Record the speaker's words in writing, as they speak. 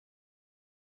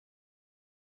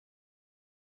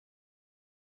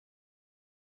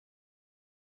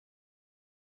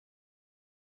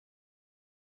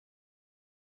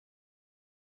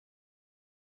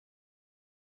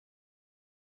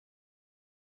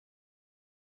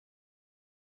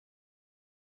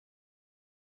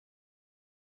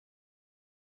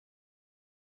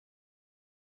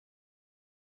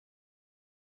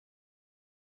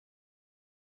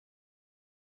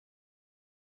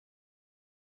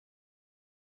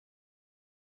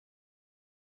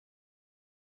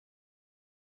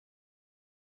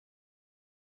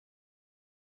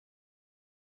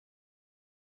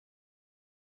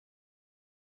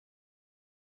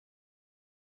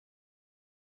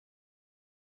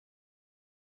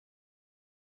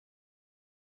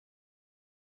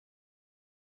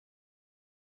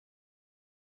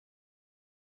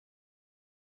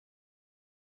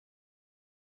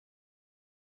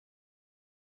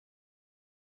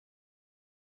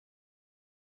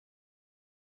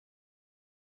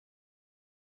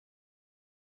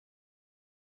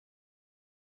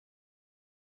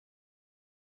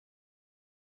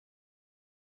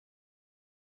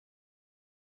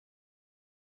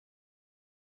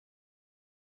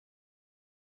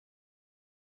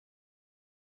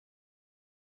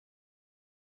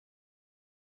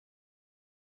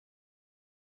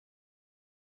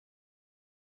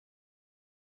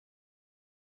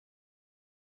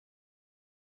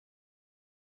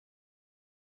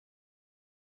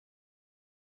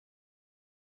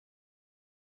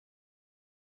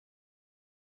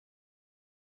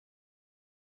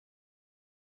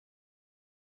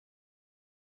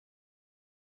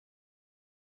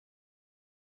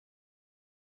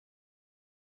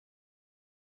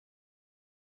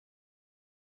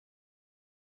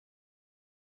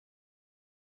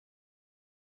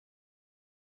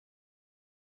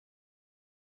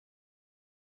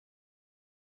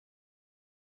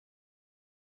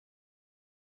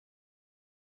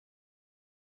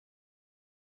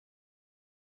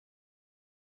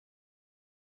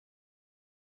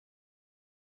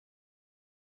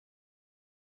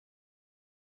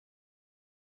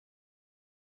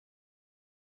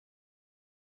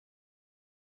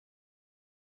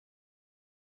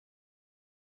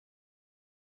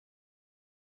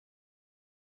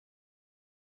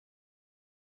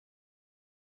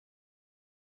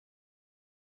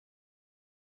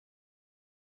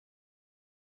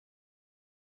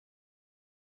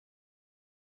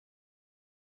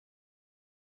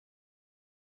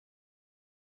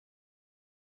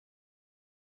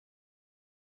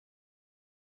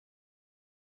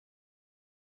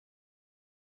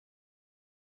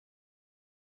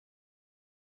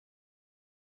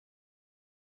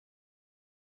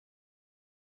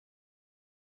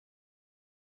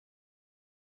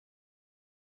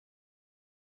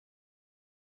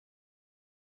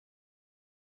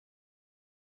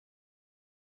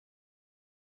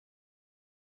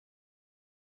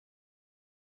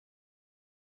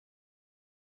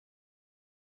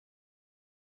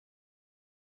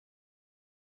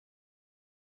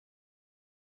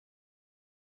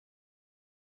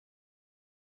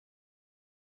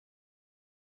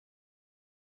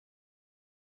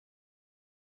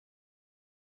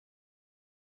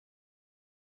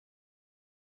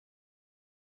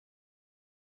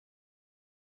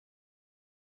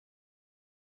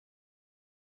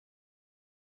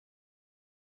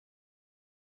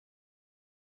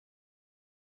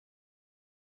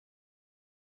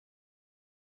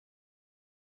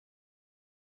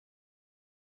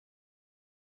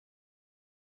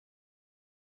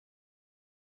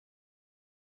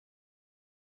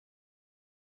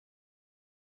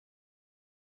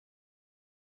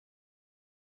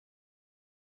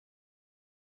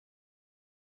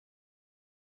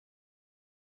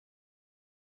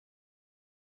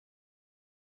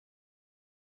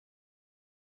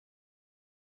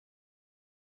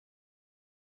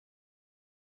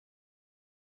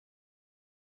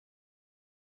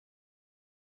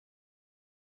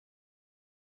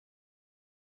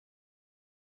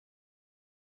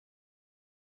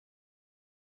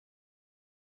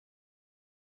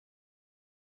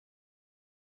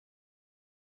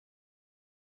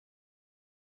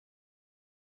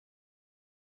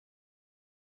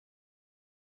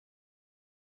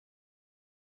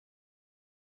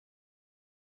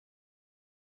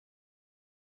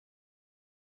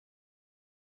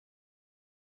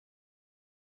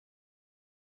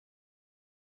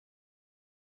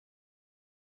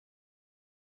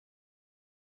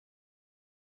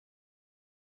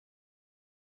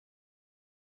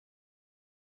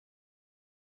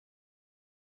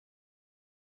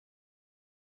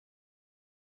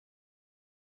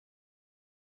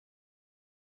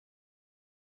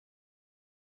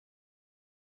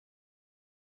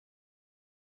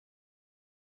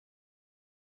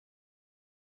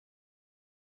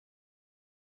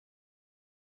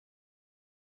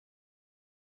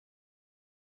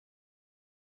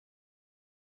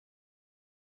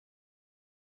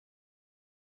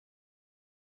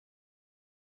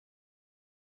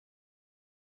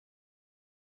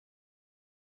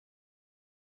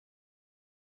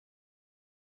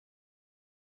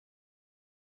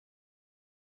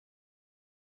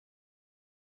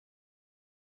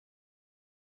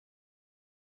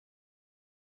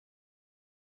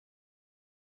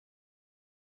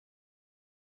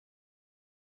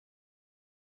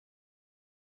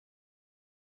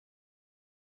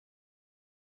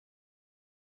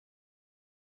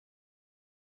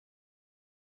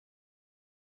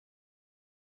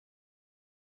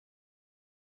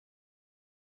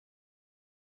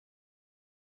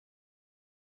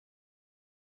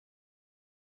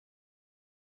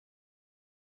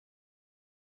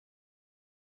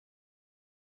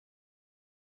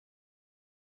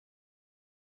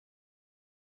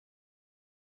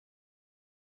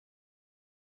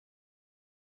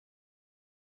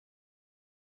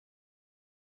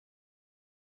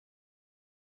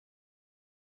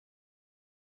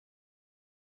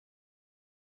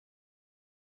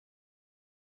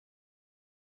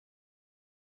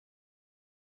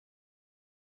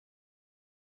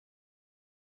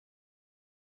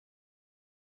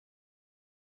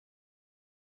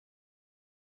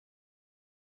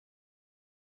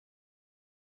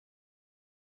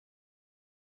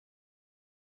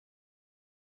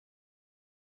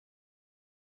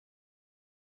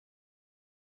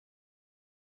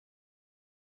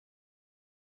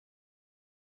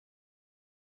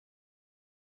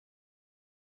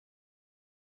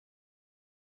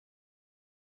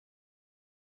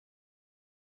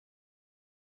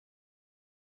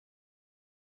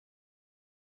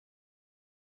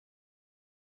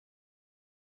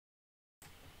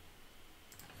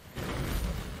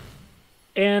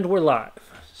And we're live.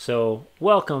 So,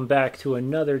 welcome back to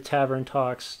another Tavern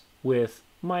Talks with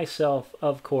myself,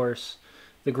 of course,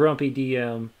 the grumpy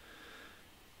DM,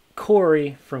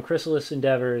 Corey from Chrysalis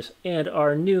Endeavors, and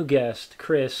our new guest,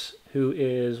 Chris, who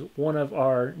is one of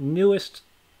our newest,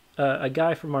 a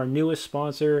guy from our newest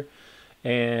sponsor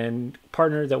and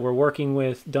partner that we're working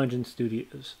with, Dungeon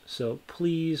Studios. So,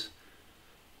 please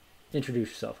introduce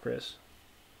yourself, Chris.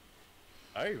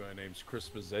 Hi, my name's Chris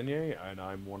Mazenye, and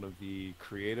I'm one of the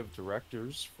creative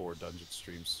directors for Dungeon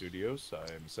Stream Studios.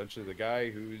 I'm essentially the guy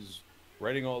who's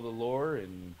writing all the lore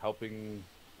and helping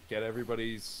get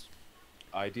everybody's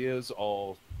ideas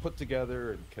all put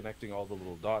together and connecting all the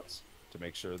little dots to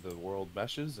make sure the world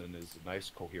meshes and is a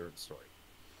nice, coherent story.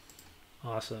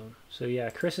 Awesome. So yeah,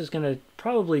 Chris is going to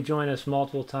probably join us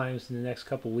multiple times in the next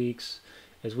couple weeks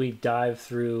as we dive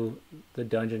through the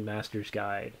Dungeon Master's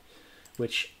Guide,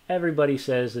 which everybody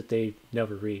says that they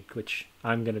never read, which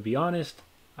I'm going to be honest,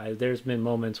 there's been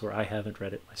moments where I haven't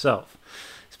read it myself,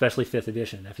 especially 5th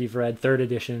edition. If you've read 3rd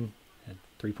edition and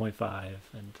 3.5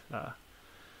 and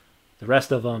the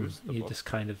rest of them, Who's the you book? just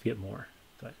kind of get more.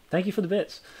 But thank you for the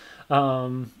bits.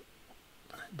 Um,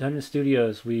 Dungeon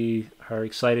Studios, we are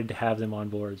excited to have them on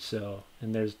board. So,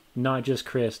 and there's not just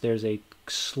Chris, there's a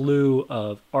slew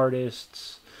of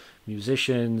artists,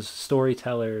 musicians,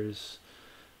 storytellers,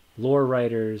 lore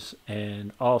writers,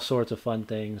 and all sorts of fun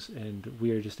things. And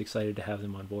we are just excited to have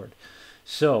them on board.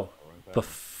 So, Oh, and that.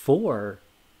 before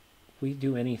we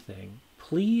do anything,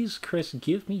 please, Chris,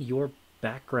 give me your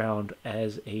background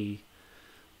as a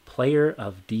player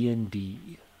of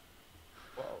D&D.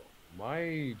 Well,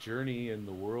 my journey in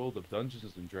the world of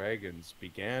Dungeons and Dragons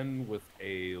began with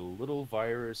a little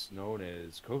virus known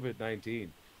as COVID-19.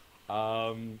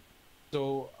 Um,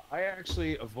 so I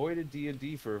actually avoided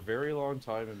D&D for a very long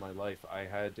time in my life. I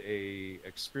had a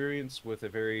experience with a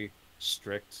very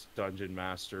strict dungeon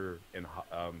master in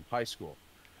high school.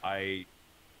 I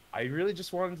I really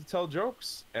just wanted to tell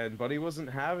jokes, and Buddy wasn't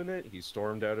having it. He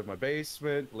stormed out of my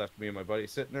basement, left me and my buddy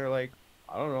sitting there like,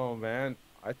 I don't know, man.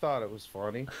 I thought it was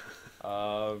funny.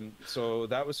 So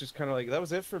that was just kind of like that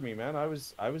was it for me, man. I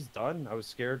was done. I was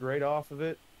scared right off of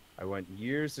it. I went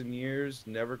years and years,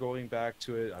 never going back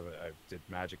to it. I did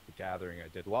Magic the Gathering. I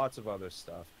did lots of other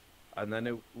stuff, and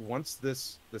then once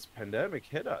this pandemic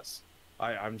hit us,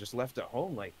 I'm just left at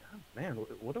home like, oh, man,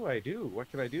 what do I do?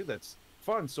 What can I do that's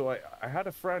fun? So I had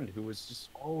a friend who was just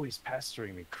always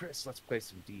pestering me. Chris, let's play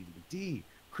some D&D.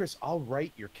 Chris, I'll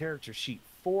write your character sheet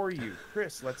for you.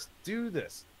 Chris, let's do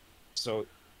this. So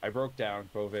I broke down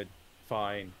COVID.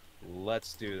 Fine,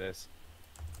 let's do this.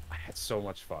 I had so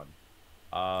much fun.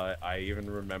 I even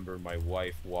remember my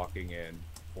wife walking in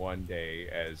one day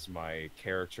as my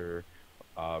character,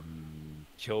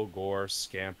 Kilgore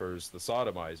Scampers the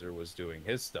Sodomizer, was doing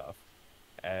his stuff,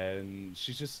 and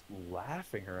she's just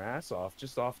laughing her ass off,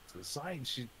 just off to the side.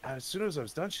 And as soon as I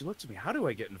was done, she looked at me, "How do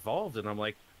I get involved?" And I'm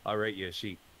like, "I'll write you a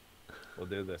sheet. We'll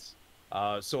do this."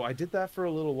 So I did that for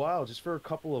a little while, just for a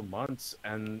couple of months,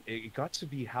 and it got to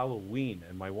be Halloween.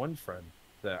 And my one friend,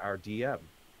 our DM,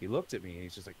 he looked at me and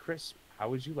he's just like, "Chris, how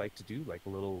would you like to do like a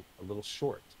little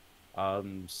short,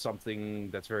 something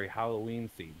that's very Halloween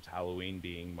themed? Halloween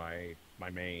being my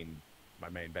main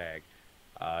bag."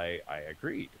 I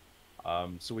agreed.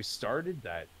 So we started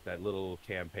that little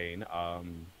campaign.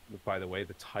 By the way,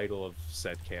 the title of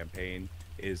said campaign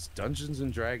is Dungeons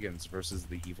and Dragons versus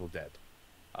the Evil Dead.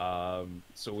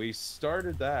 So we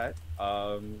started that,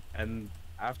 and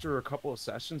after a couple of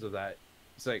sessions of that,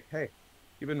 it's like, "Hey,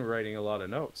 you've been writing a lot of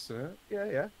notes." Yeah,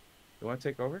 yeah. You want to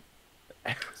take over?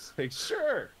 It's like,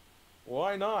 "Sure,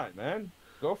 why not, man?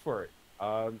 Go for it."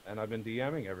 And I've been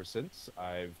DMing ever since.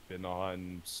 I've been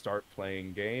on Start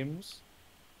Playing Games.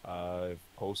 I've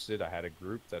posted. I had a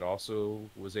group that also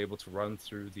was able to run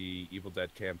through the Evil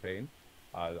Dead campaign.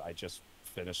 I just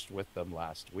finished with them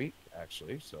last week,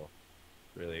 actually. So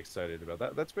really excited about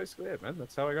that. That's basically it, man.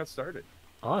 That's how I got started.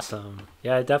 Awesome.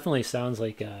 Yeah, it definitely sounds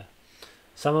like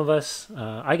some of us.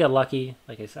 I got lucky,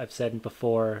 like have said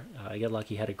before. I got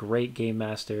lucky. Had a great game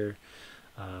master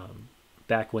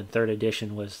back when 3rd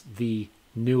edition was the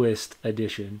newest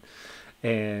edition,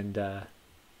 and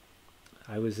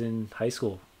I was in high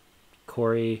school.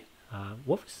 Corey,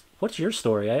 what's your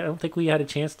story? I don't think we had a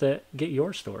chance to get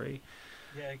your story.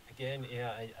 Yeah, again,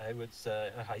 yeah, I was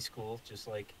in high school, just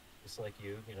like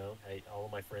you. All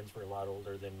of my friends were a lot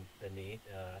older than me.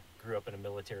 Grew up in a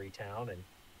military town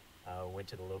and went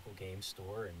to the local game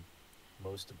store, and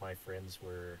most of my friends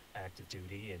were active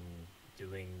duty and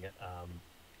doing,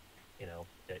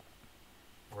 that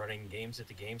running games at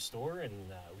the game store. And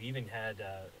we even had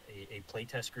a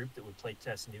playtest group that would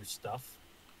playtest new stuff.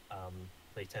 Um,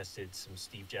 play tested some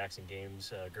Steve Jackson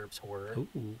games. GURPS Horror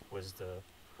Ooh. was the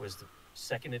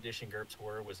second edition. GURPS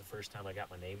Horror was the first time I got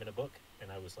my name in a book,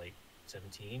 and I was like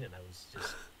 17, and I was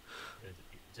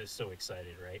just so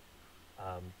excited, right?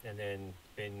 And then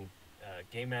been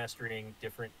game mastering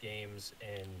different games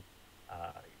and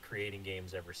creating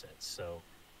games ever since. So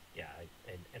yeah,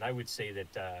 and I would say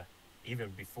that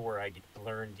even before I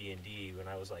learned D&D, when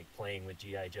I was like playing with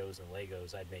GI Joes and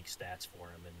Legos, I'd make stats for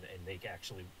them and make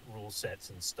actually rule sets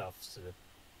and stuff.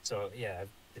 So yeah, I've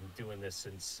been doing this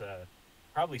since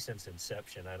probably since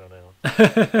inception. I don't know.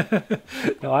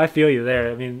 No, I feel you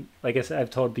there. I mean, like I said,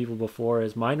 I've told people before,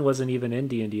 is mine wasn't even in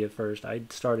D&D at first. I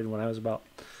started when I was about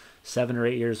 7 or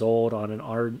 8 years old on an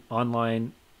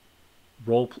online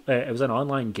role. It was an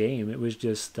online game. It was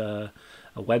just a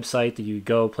website that you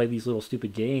go play these little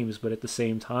stupid games, but at the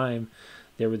same time,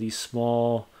 there were these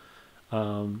small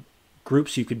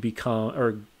groups you could become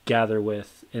or gather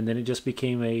with, and then it just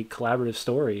became a collaborative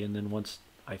story. And then once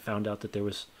I found out that there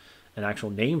was an actual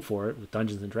name for it with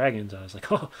Dungeons and Dragons, I was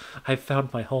like, oh, I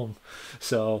found my home.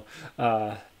 So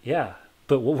yeah.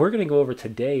 But what we're going to go over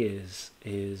today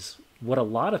is what a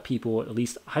lot of people, at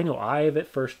least I know I've at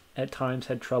first at times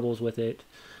had troubles with it.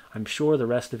 I'm sure the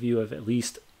rest of you have at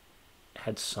least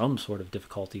had some sort of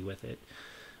difficulty with it.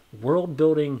 World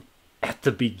building at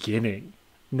the beginning,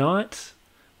 not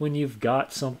when you've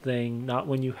got something, not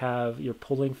when you're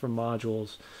pulling from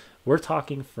modules. We're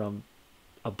talking from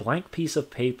a blank piece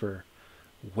of paper.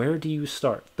 Where do you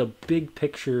start? The big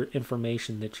picture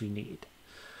information that you need.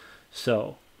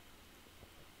 So,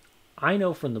 I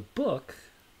know from the book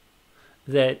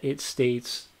that it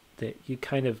states that you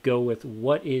kind of go with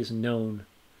what is known.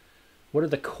 What are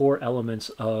the core elements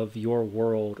of your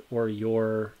world or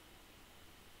your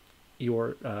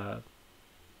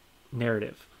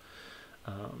narrative?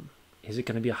 Is it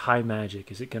going to be a high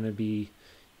magic? Is it going to be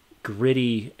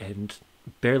gritty and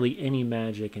barely any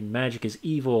magic, and magic is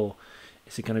evil?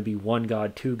 Is it going to be one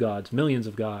god, two gods, millions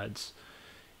of gods?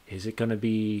 Is it going to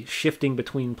be shifting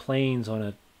between planes on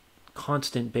a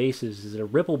constant basis? Is it a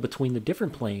ripple between the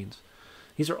different planes?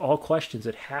 These are all questions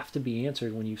that have to be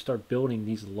answered when you start building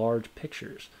these large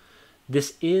pictures.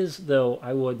 This is, though,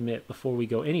 I will admit, before we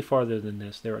go any farther than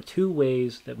this, there are two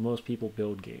ways that most people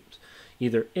build games.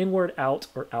 Either inward out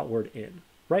or outward in.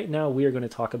 Right now, we are going to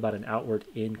talk about an outward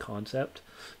in concept.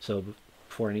 So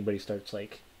before anybody starts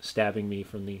like stabbing me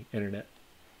from the internet,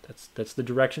 that's the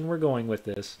direction we're going with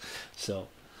this. So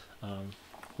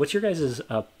what's your guys'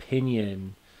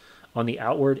 opinion on the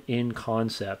outward in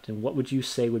concept, and what would you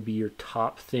say would be your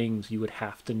top things you would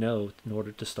have to know in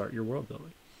order to start your world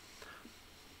building?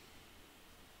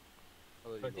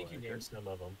 I think you named some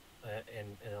of them,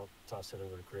 and I'll toss it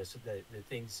over to Chris. The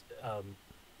things,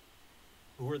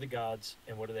 who are the gods,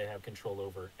 and what do they have control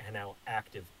over, and how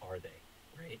active are they,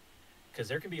 right? Because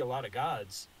there can be a lot of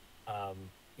gods,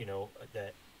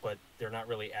 but they're not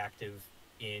really active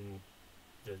in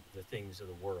the things of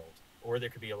the world. Or there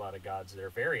could be a lot of gods that are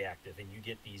very active, and you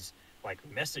get these like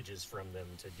messages from them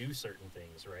to do certain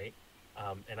things, right?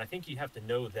 And I think you have to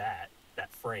know that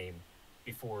frame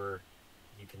before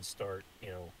you can start,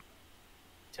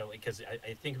 telling. Because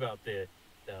I think about the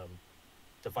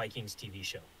Vikings TV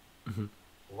show. Mm-hmm.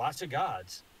 Lots of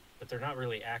gods, but they're not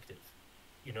really active.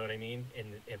 You know what I mean?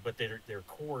 And but they're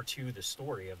core to the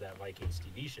story of that Vikings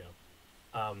TV show.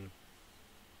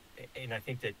 And I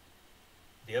think that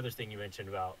the other thing you mentioned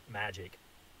about magic,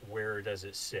 where does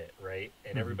it sit, right?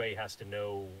 And everybody has to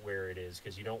know where it is,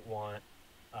 because you don't want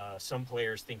some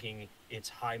players thinking it's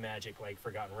high magic like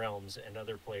Forgotten Realms, and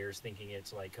other players thinking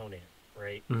it's like Conan,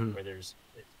 right? Where it's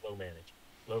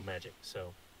low magic.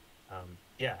 So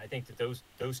yeah, I think that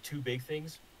those two big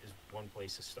things is one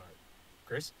place to start.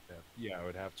 Chris? Yeah, I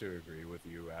would have to agree with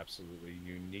you. Absolutely.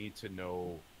 You need to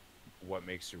know what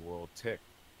makes your world tick.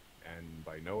 And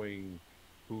by knowing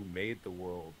who made the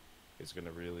world is going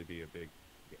to really be a big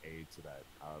aid to that.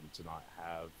 To not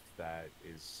have that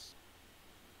it's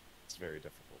very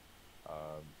difficult.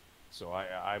 So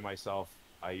I myself,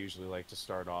 I usually like to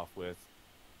start off with,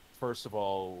 first of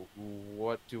all,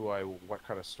 what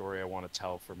kind of story I want to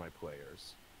tell for my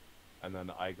players. And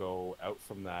then I go out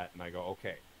from that and I go,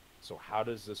 okay, so how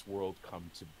does this world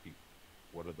come to be?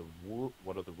 What are the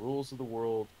rules of the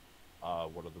world?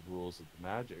 What are the rules of the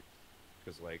magic?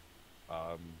 Because like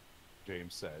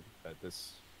James said, that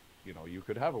this, you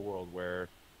could have a world where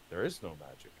there is no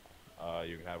magic.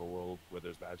 You can have a world where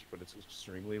there's magic, but it's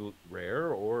extremely rare,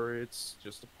 or it's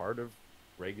just a part of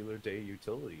regular day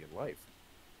utility in life.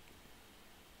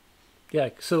 Yeah,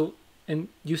 so, and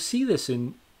you see this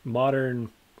in modern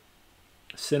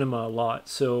cinema a lot.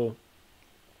 So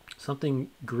something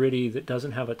gritty that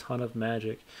doesn't have a ton of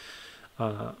magic.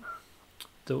 Uh,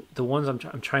 the ones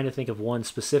I'm trying to think of one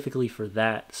specifically for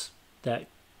that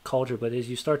culture, but as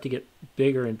you start to get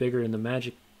bigger and bigger in the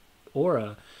magic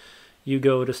aura, you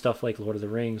go to stuff like Lord of the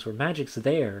Rings, where magic's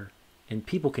there and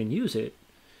people can use it,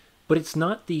 but it's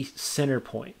not the center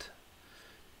point.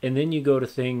 And then you go to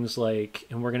things like,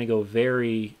 and we're going to go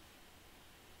very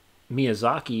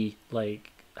Miyazaki,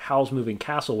 like Howl's Moving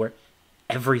Castle, where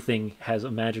everything has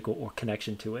a magical or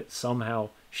connection to it somehow,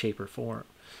 shape, or form.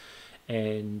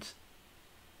 And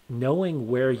knowing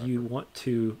where you want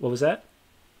to, what was that?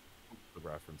 The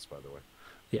reference, by the way.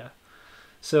 Yeah.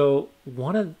 So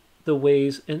one of the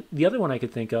ways, and the other one I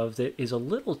could think of that is a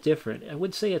little different, I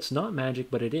would say it's not magic,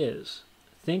 but it is.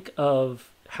 Think of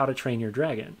How to Train Your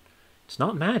Dragon. It's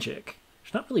not magic.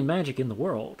 There's not really magic in the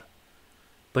world.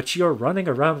 But you're running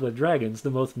around with dragons,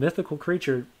 the most mythical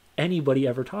creature anybody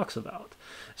ever talks about.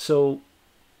 So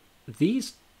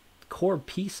these core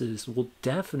pieces will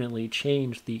definitely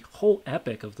change the whole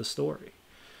epic of the story.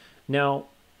 Now,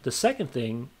 the second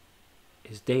thing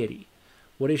is deity.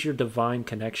 What is your divine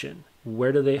connection?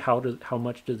 Where do they how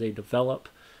much do they develop?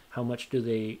 How much do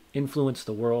they influence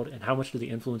the world, and how much do they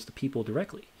influence the people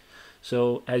directly?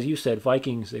 So, as you said,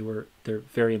 Vikings, they're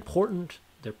very important.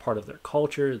 They're part of their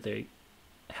culture. They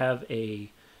have a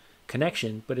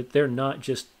connection, but they're not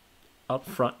just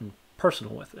upfront and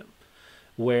personal with them.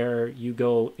 Where you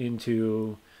go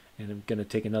into, and I'm going to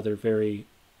take another very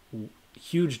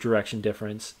huge direction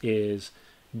difference, is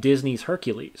Disney's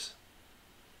Hercules.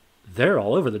 They're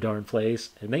all over the darn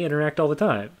place and they interact all the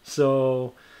time.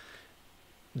 So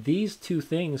these two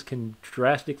things can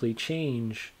drastically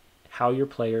change how your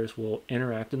players will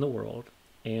interact in the world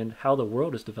and how the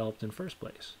world is developed in the first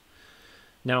place.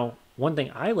 Now, one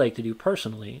thing I like to do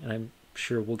personally, and I'm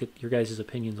sure we'll get your guys'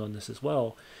 opinions on this as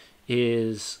well,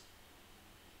 is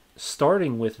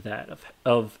starting with that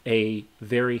of a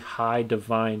very high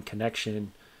divine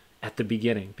connection at the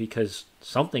beginning, because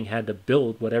something had to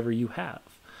build whatever you have.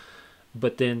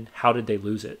 But then how did they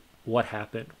lose it? What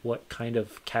happened? What kind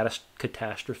of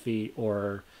catastrophe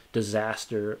or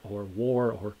disaster or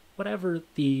war or whatever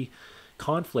the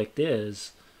conflict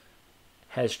is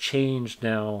has changed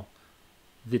now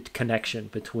the connection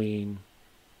between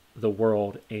the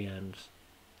world and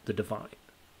the divine,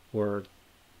 or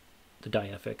the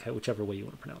deific, whichever way you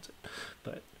want to pronounce it.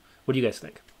 But what do you guys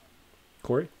think?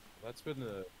 Corey? That's been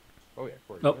the. Oh yeah,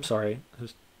 Corey. Oh, sorry.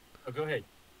 Oh, go ahead.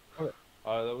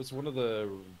 That was one of the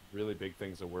really big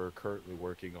things that we're currently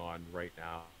working on right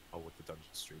now with the Dungeon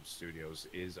Stream Studios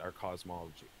is our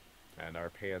cosmology and our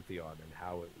pantheon and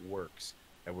how it works.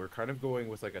 And we're kind of going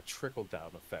with like a trickle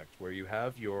down effect where you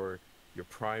have your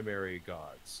primary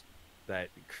gods that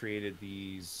created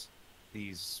these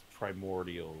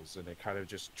primordials, and it kind of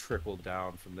just trickled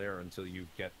down from there until you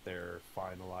get their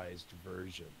finalized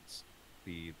versions,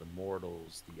 the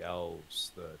mortals, the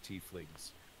elves, the tieflings.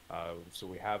 So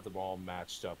we have them all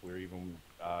matched up. We're even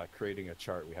creating a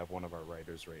chart. We have one of our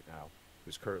writers right now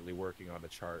who's currently working on a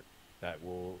chart that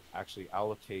will actually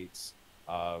allocate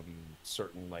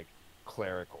certain like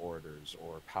cleric orders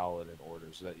or paladin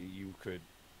orders that you could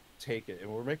take it.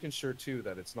 And we're making sure too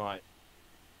that it's not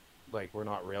like we're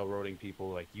not railroading people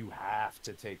like you have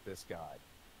to take this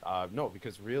guy. No,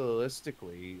 because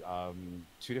realistically,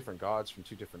 two different gods from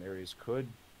two different areas could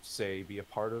say be a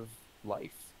part of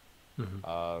life.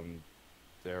 Mm-hmm.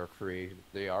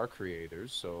 They are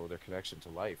creators, so their connection to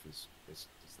life is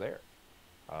there.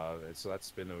 And so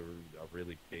that's been a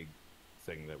really big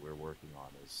thing that we're working on,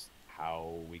 is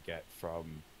how we get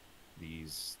from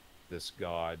this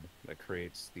god that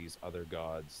creates these other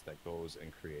gods that goes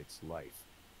and creates life,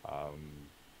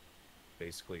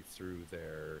 basically through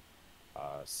their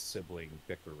sibling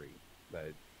bickery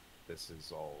that this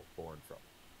is all born from.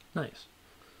 Nice.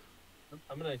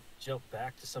 I'm going to jump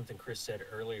back to something Chris said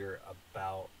earlier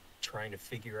about trying to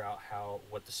figure out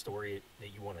what the story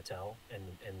that you want to tell, and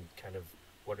kind of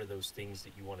what are those things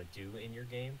that you want to do in your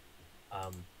game.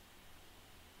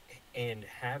 And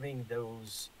having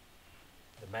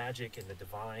the magic and the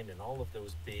divine and all of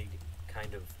those big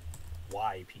kind of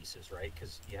why pieces, right?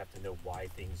 Because you have to know why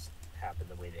things happen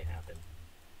the way they happen.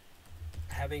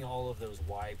 Having all of those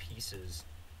why pieces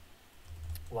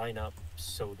line up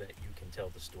so that you can tell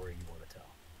the story you want to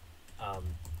tell.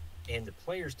 And the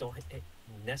players don't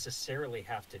necessarily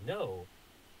have to know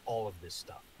all of this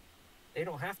stuff. They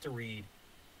don't have to read,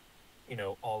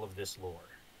 all of this lore.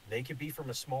 They could be from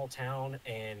a small town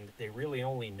and they really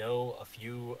only know a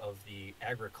few of the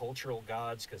agricultural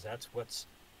gods because that's what's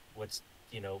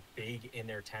big in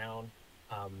their town.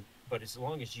 But as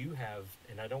long as you have,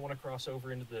 and I don't want to cross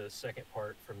over into the second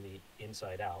part from the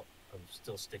inside out, I'm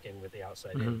still sticking with the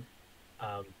outside in. Hmm.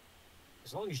 Um,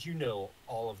 as long as you know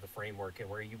all of the framework and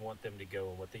where you want them to go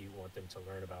and what you want them to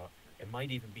learn about, it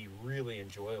might even be really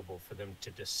enjoyable for them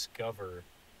to discover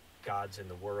gods in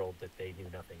the world that they knew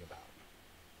nothing about,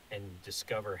 and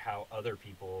discover how other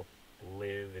people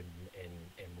live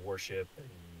and worship and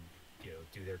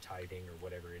do their tithing or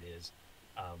whatever it is.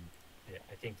 Um, yeah,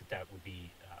 I think that that would be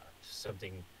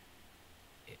something.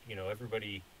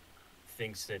 Everybody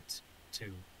thinks that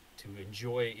to to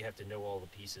enjoy it, you have to know all the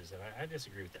pieces, and I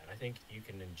disagree with that. I think you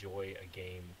can enjoy a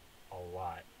game a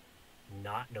lot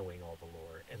not knowing all the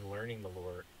lore and learning the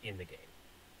lore in the game.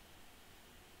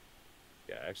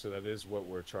 Yeah, actually, that is what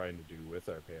we're trying to do with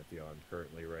our pantheon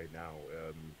currently right now.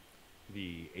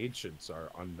 The ancients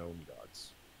are unknown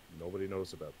gods. Nobody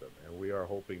knows about them, and we are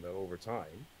hoping that over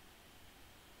time,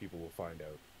 people will find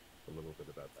out a little bit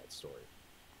about that story.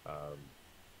 Um,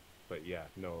 but yeah,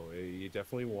 no, you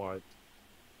definitely want.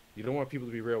 You don't want people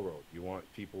to be railroad. You want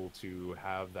people to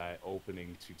have that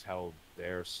opening to tell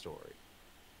their story,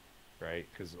 right?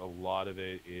 Because a lot of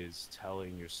it is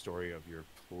telling your story of your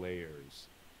players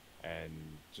and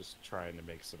just trying to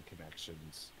make some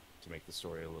connections to make the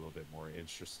story a little bit more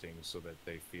interesting so that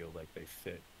they feel like they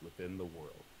fit within the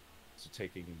world. So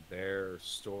taking their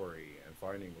story and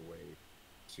finding a way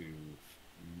to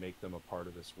make them a part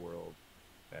of this world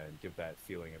and give that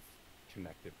feeling of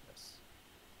connectedness.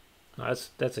 That's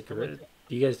a I'm gonna great.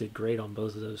 You guys did great on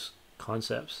both of those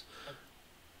concepts.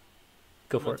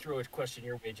 Go I'm gonna for it. throw a question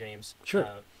your way, James, Sure.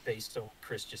 based on what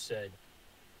Chris just said.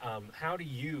 How do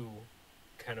you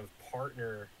kind of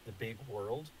partner the big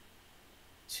world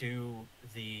to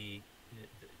the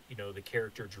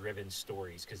character driven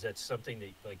stories, because that's something that,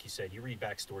 like you said, you read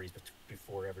backstories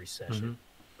before every Hmm. session,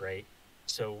 right?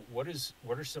 So what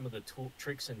are some of the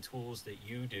tricks and tools that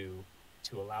you do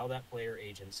to allow that player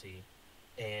agency,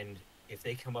 and if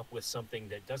they come up with something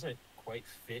that doesn't quite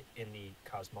fit in the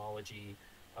cosmology,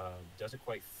 doesn't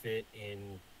quite fit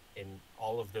in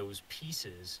all of those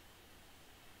pieces,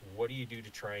 what do you do to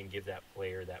try and give that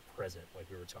player that present, like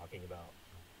we were talking about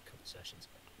a couple sessions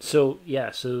ago? So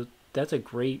yeah, so that's a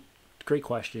great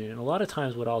question. And a lot of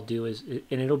times, what I'll do is,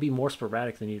 and it'll be more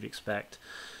sporadic than you'd expect,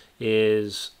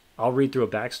 is I'll read through a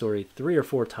backstory 3 or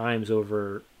 4 times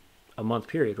over a month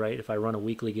period. Right? If I run a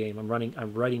weekly game, I'm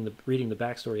reading the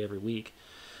backstory every week.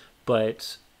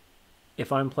 But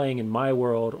if I'm playing in my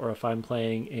world or if I'm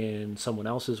playing in someone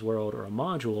else's world or a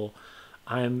module,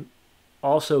 I'm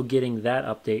also getting that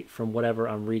update from whatever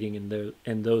I'm reading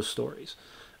in those stories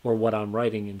or what I'm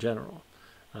writing in general.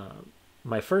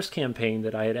 My first campaign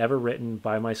that I had ever written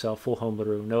by myself, full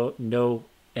homebrew, no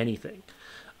anything,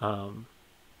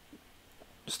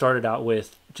 started out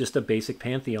with just a basic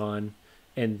pantheon,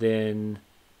 and then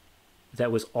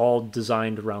that was all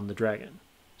designed around the dragon.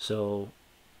 So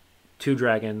 2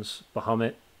 dragons,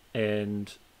 Bahamut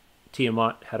and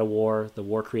Tiamat had a war. The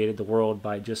war created the world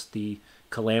by just the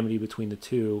calamity between the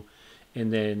two,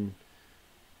 and then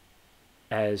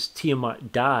as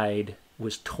Tiamat died,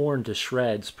 was torn to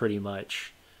shreds pretty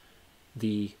much.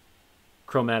 The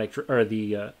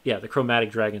the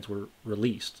chromatic dragons were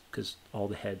released because all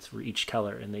the heads were each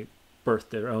color and they birthed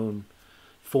their own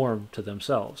form to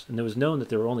themselves. And it was known that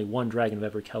there were only one dragon of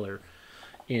every color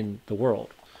in the world.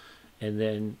 And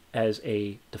then as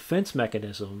a defense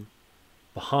mechanism,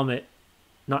 Bahamut,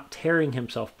 not tearing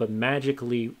himself but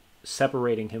magically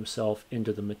separating himself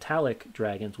into the metallic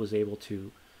dragons, was able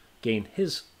to gain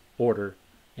his order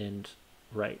and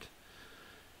right.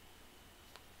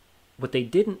 What they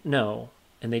didn't know,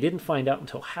 and they didn't find out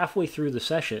until halfway through the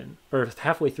session, or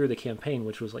halfway through the campaign,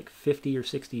 which was like 50 or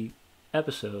 60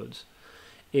 episodes,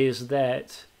 is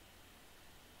that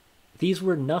these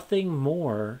were nothing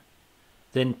more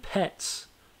than pets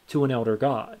to an elder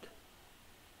god.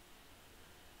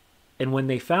 And when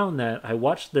they found that, I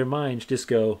watched their minds just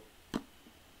go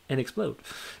and explode.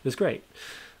 It was great.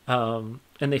 And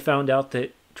they found out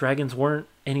that dragons weren't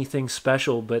anything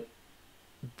special, but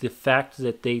the fact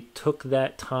that they took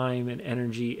that time and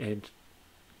energy and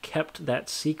kept that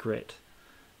secret,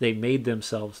 they made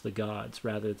themselves the gods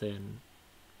rather than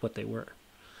what they were.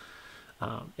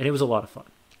 And it was a lot of fun.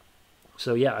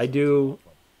 So yeah, That sounds a lot of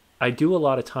fun. I do a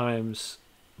lot of times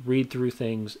read through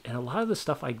things, and a lot of the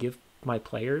stuff I give my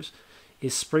players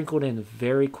is sprinkled in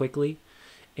very quickly,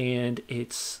 and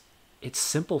it's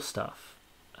simple stuff.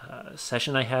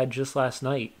 Session I had just last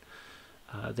night,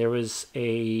 there was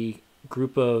a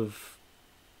group of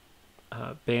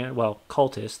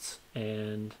cultists,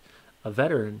 and a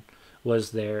veteran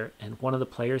was there, and one of the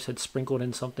players had sprinkled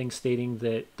in something stating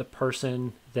that the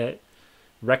person that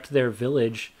wrecked their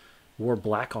village, wore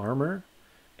black armor,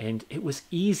 and it was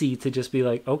easy to just be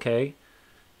like, okay,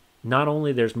 not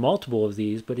only there's multiple of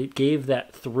these, but it gave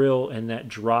that thrill and that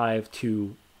drive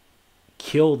to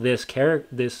kill this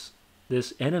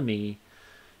enemy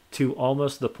to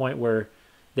almost the point where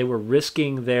they were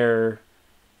risking their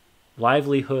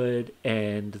livelihood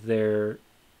and their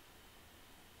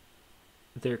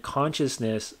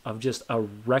consciousness of just a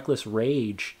reckless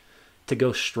rage to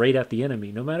go straight at the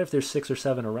enemy. No matter if there's 6 or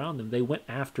 7 around them, they went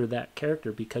after that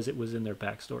character because it was in their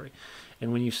backstory.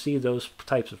 And when you see those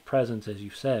types of presence, as you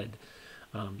said,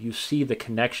 you see the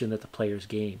connection that the players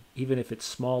gain. Even if it's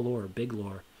small lore or big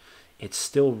lore, it's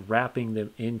still wrapping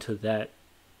them into that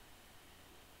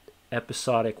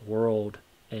episodic world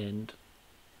and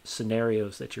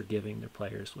scenarios that you're giving their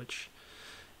players, which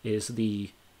is the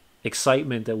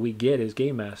excitement that we get as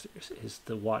game masters, is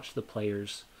to watch the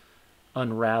players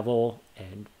unravel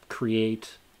and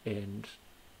create and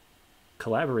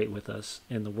collaborate with us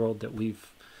in the world that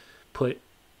we've put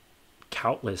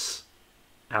countless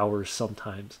hours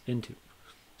sometimes into.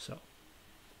 So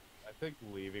I think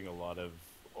leaving a lot of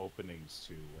openings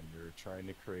too when you're trying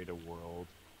to create a world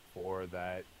for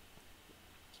that,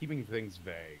 keeping things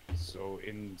vague. So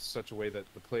in such a way that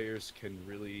the players can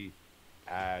really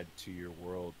add to your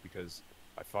world, because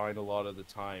I find a lot of the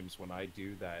times when I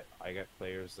do that, I get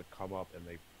players that come up and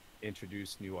they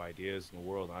introduce new ideas in the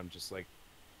world. And I'm just like,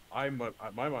 my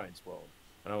mind's blown,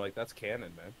 and I'm like, that's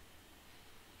canon, man.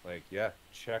 Like, yeah,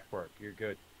 check mark, you're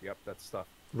good. Yep, that's stuff.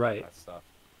 right. That's stuff.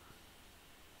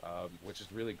 Which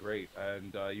is really great.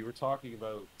 And you were talking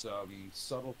about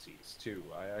subtleties too.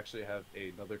 I actually have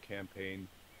another campaign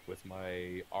with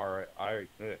my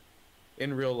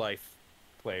in real life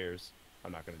players.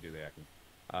 I'm not going to do the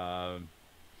acting.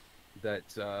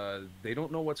 That they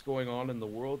don't know what's going on in the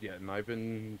world yet, and I've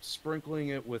been sprinkling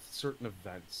it with certain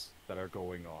events that are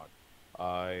going on.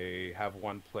 I have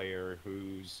one player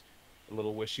who's a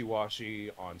little wishy-washy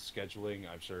on scheduling.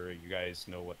 I'm sure you guys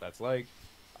know what that's like.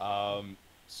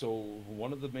 So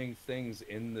one of the main things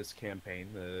in this campaign,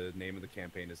 the name of the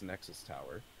campaign is Nexus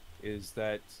Tower, is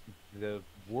that the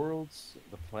worlds,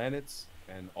 the planets,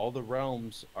 and all the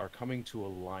realms are coming to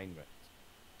alignment.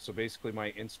 So basically, my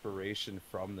inspiration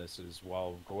from this is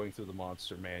while going through the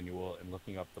monster manual and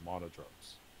looking up the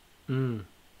monodromes, Mm.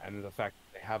 and the fact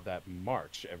that they have that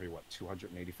march every what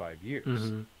 285 years.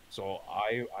 Mm-hmm. So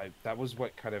I that was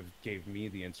what kind of gave me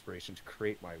the inspiration to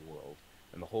create my world,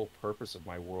 and the whole purpose of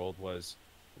my world was,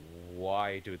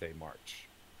 why do they march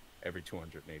every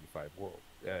 285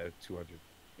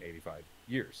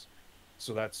 years?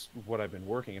 So that's what I've been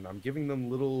working, and I'm giving them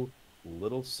little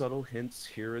subtle hints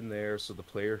here and there, so the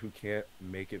player who can't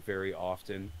make it very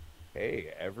often,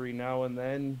 hey, every now and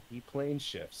then he plane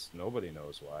shifts. Nobody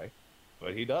knows why,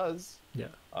 but he does. Yeah.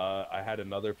 I had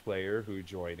another player who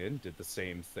joined in, did the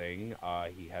same thing.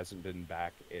 He hasn't been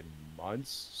back in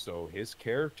months, so his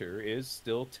character is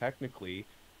still technically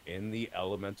in the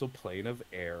elemental plane of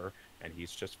air, and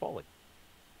he's just falling.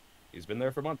 He's been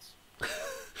there for months.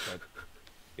 But,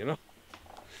 you know,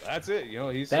 that's it. You know,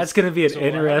 he's That's just going to be an so I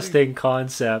have these. interesting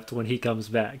concept when he comes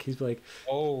back. He's like,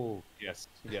 Oh, yes,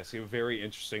 yes. He's a very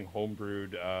interesting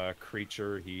homebrewed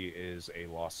creature. He is a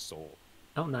lost soul.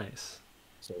 oh, nice.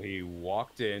 So he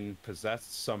walked in,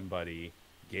 possessed somebody,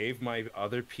 gave my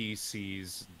other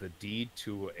PCs the deed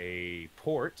to a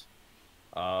port.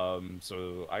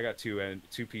 So I got two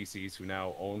PCs who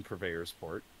now own Purveyor's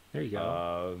Port. There you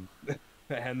go.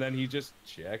 And then he just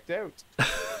checked out.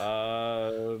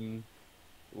 Um,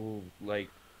 like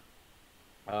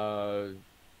uh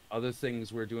other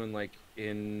things we're doing, like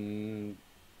in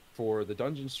for the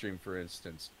dungeon stream, for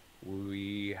instance,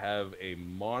 we have a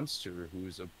monster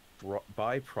who's a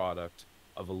byproduct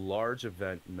of a large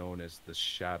event known as the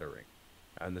Shattering.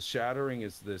 And the Shattering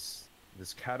is this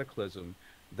cataclysm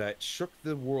that shook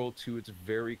the world to its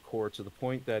very core, to the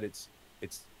point that it's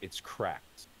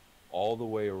cracked all the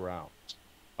way around,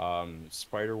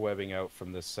 spider webbing out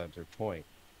from this center point.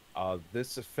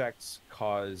 This effects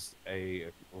caused a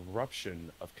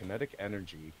eruption of kinetic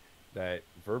energy that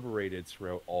reverberated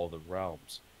throughout all the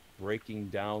realms, breaking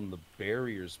down the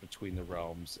barriers between the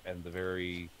realms and the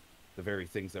very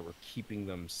things that were keeping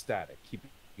them static, keeping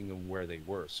them where they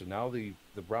were. So now the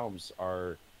realms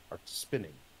are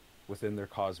spinning within their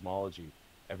cosmology.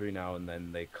 Every now and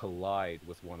then they collide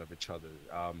with one of each other,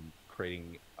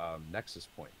 creating nexus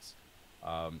points.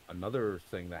 Another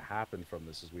thing that happened from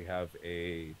this is we have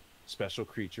a special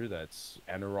creature that's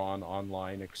Eneron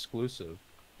Online exclusive,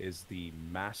 is the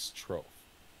Mass Troph.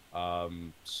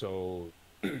 So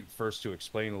first, to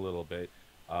explain a little bit,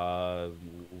 a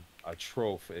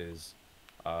troph is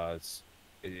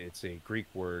it's a Greek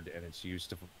word, and it's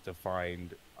used to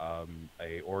find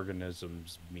a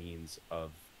organism's means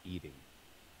of eating.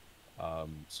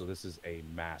 So this is a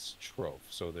mass troph.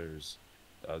 So there's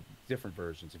different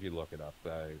versions. If you look it up,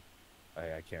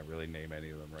 I can't really name any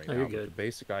of them right Oh, you're now, but the good.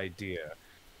 basic idea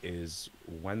is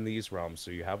when these realms, so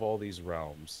you have all these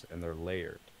realms and they're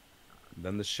layered,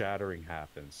 then the shattering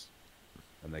happens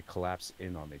and they collapse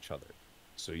in on each other.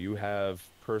 So you have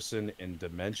person in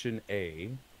dimension A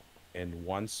in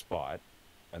one spot,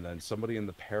 and then somebody in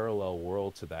the parallel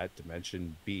world to that,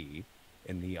 dimension B,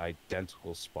 in the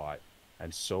identical spot,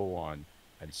 and so on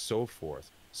and so forth.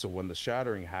 So when the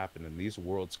shattering happened and these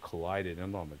worlds collided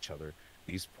in on each other,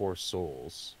 these poor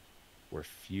souls were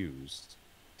fused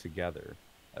together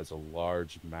as a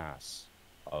large mass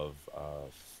of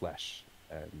flesh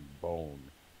and bone.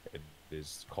 It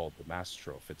is called the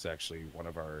Mastroph. It's actually one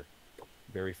of our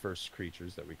very first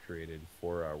creatures that we created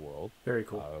for our world. Very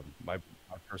cool. My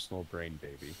personal brain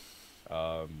baby.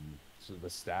 So the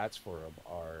stats for him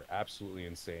are absolutely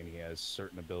insane. He has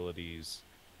certain abilities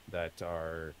that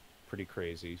are pretty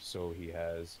crazy. So he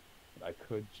has, I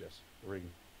could just bring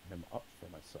him up for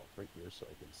myself right here so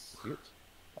I can see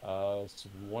it. So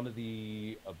one of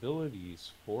the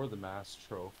abilities for the Mass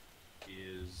Troph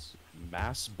is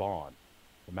Mass Bond.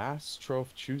 The Mass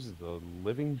Troph chooses the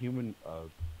living human,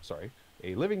 sorry,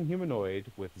 a living humanoid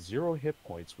with 0 hit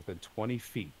points within 20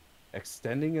 feet.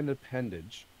 Extending an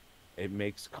appendage, it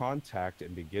makes contact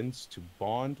and begins to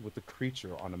bond with the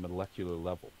creature on a molecular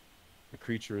level. The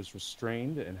creature is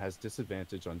restrained and has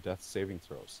disadvantage on death saving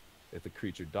throws. If the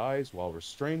creature dies while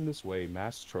restrained this way,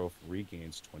 Mass Troph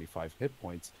regains 25 hit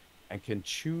points and can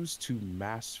choose to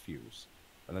mass fuse.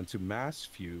 And then to mass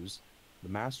fuse, the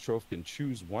Mass Troph can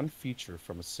choose one feature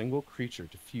from a single creature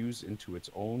to fuse into its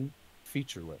own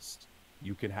feature list.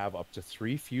 You can have up to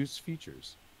 3 fused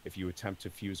features. If you attempt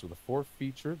to fuse with a fourth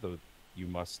feature, you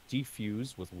must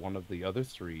defuse with one of the other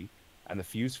 3, and the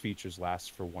fused features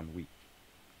last for 1 week.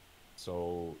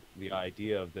 So the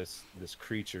idea of this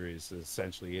creature is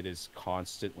essentially it is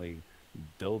constantly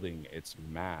building its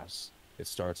mass. It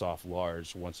starts off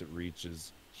large. Once it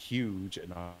reaches huge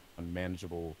and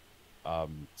unmanageable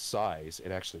size,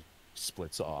 it actually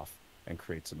splits off and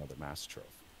creates another mass troph.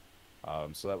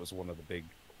 So that was one of the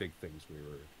big things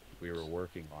we were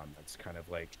working on. That's kind of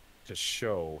like to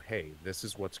show, hey, this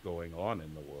is what's going on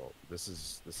in the world. This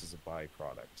is a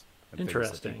byproduct and things that people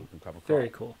Interesting. can come across. Very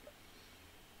cool.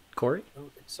 Corey? Oh,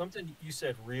 something you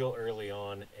said real early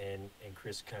on, and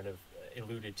Chris kind of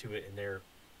alluded to it in their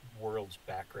world's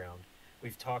background.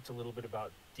 We've talked a little bit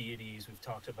about deities. We've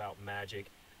talked about magic,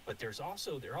 but there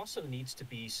also needs to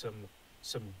be some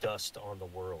dust on the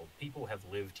world. People have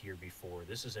lived here before.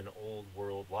 This is an old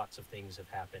world. Lots of things have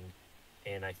happened,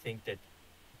 and I think that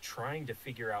trying to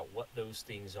figure out what those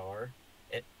things are,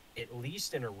 at, at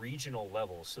least in a regional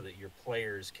level, so that your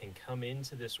players can come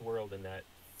into this world in that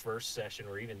first session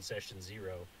or even session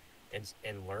 0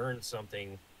 and learn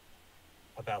something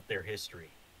about their history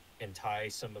and tie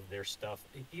some of their stuff,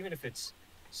 even if it's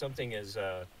something as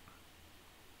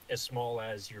small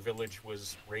as your village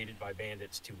was raided by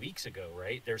bandits 2 weeks ago,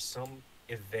 right? There's some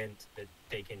event that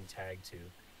they can tag to,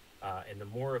 and the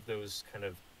more of those kind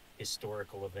of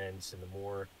historical events and the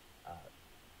more uh,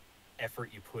 effort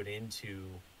you put into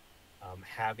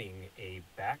having a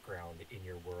background in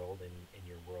your world and in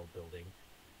your world building,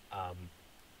 um,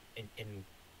 and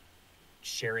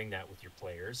sharing that with your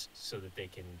players so that they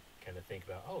can kind of think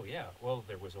about, oh yeah, well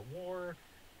there was a war.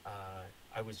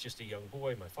 I was just a young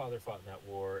boy. My father fought in that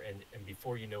war, and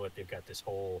before you know it, they've got this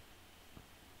whole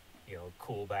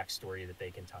cool backstory that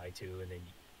they can tie to,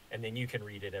 and then you can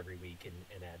read it every week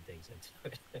and add things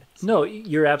into it. No,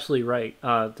 you're absolutely right.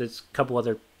 There's a couple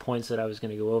other points that I was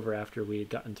going to go over after we had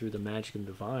gotten through the magic and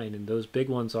divine, and those big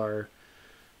ones are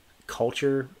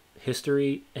culture,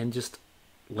 history, and just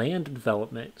land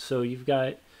development. So you've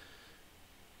got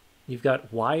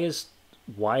why is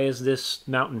this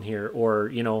mountain here, or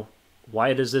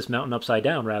why does this mountain upside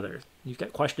down, rather. You've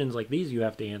got questions like these you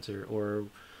have to answer, or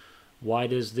why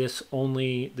does this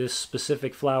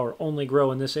specific flower only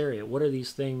grow in this area? What are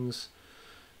these things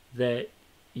that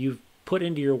you've put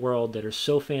into your world that are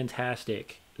so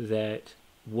fantastic, that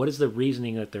what is the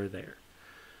reasoning that they're there?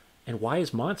 And why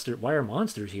are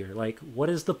monsters here? Like, what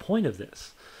is the point of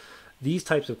this? These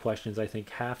types of questions, I think,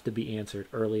 have to be answered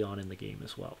early on in the game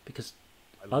as well, because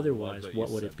I love otherwise, that you what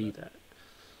would said it be that. that?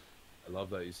 I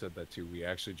love that you said that too. We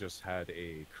actually just had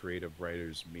a creative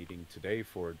writers meeting today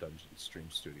for Dungeon Stream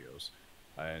Studios,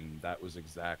 and that was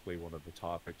exactly one of the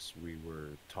topics we were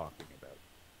talking about.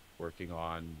 Working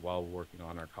on While working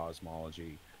on our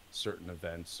cosmology, certain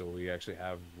events. So we actually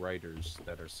have writers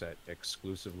that are set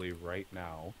exclusively right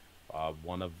now.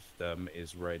 One of them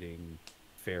is writing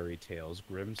fairy tales,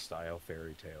 grim style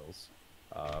fairy tales,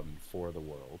 for the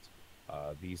world.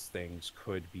 These things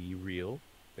could be real,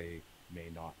 they may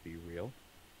not be real.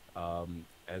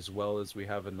 As well as we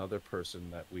have another person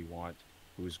that we want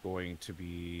who's going to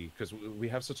be, because we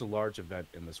have such a large event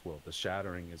in this world. The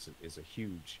Shattering is a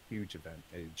huge, huge event.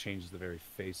 It changes the very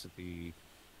face of the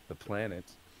planet.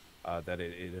 That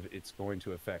it's going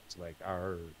to affect like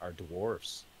our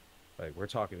dwarfs. Like we're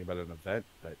talking about an event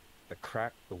that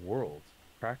cracked the world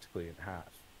practically in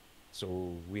half. So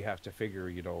we have to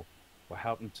figure, what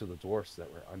happened to the dwarfs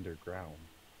that were underground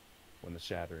when the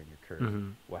shattering occurred? Mm-hmm.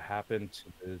 What happened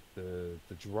to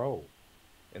the drow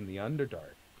in the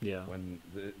Underdark Yeah. when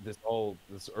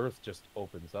this earth just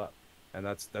opens up? And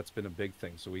that's been a big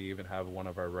thing. So we even have one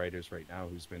of our writers right now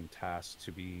who's been tasked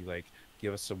to be like,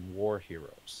 give us some war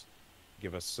heroes,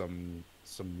 give us some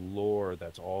lore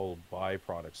that's all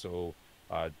byproduct. So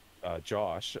uh,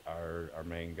 Josh, our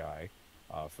main guy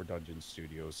for Dungeon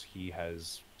Studios, he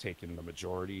has taken the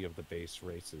majority of the base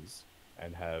races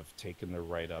and have taken the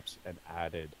write-ups and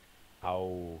added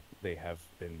how they have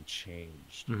been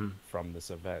changed Mm-hmm. from this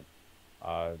event.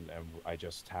 And I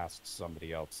just tasked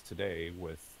somebody else today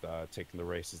with taking the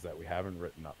races that we haven't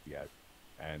written up yet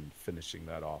and finishing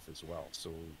that off as well, so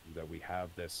that we have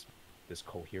this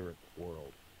coherent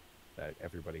world that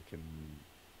everybody can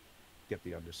get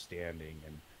the understanding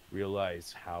and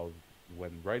realize how,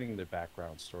 when writing their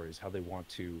background stories, how they want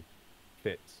to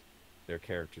fit their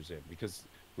characters in. Because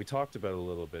we talked about a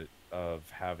little bit of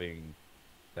having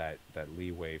that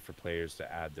leeway for players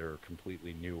to add their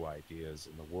completely new ideas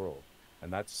in the world,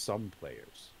 and that's some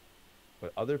players.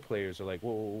 But other players are like,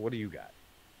 well, what do you got?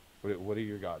 What are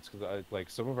your gods? Because I like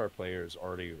some of our players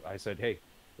already. I said, hey,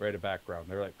 write a background.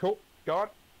 They're like, cool,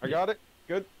 got, I Yeah. got it,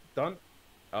 good, done.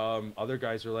 Other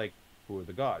guys are like, who are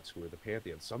the gods? Who are the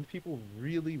pantheon? Some people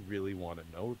really, really want to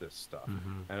know this stuff,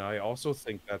 Mm-hmm. and I also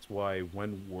think that's why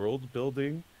when world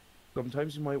building,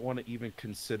 sometimes you might want to even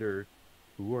consider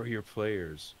who are your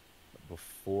players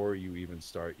before you even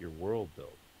start your world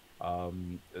build.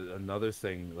 Another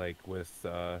thing, like with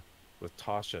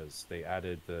Tasha's, they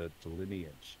added the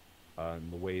lineage,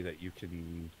 and the way that you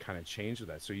can kind of change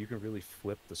that, so you can really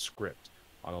flip the script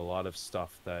on a lot of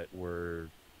stuff that were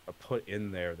put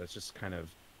in there. That's just kind of,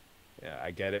 yeah,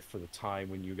 I get it for the time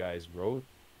when you guys wrote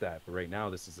that, but right now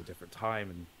this is a different time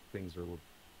and things are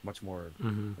much more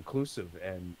Mm-hmm. inclusive,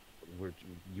 and we're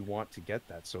you want to get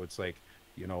that. So it's like,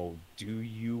 do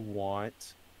you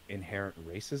want inherent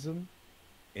racism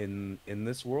in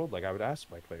this world? Like I would ask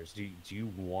my players, do you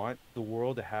want the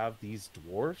world to have these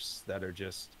dwarfs that are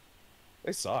just,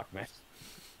 they suck, man.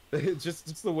 It's just,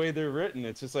 it's the way they're written.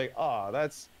 It's just like,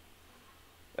 that's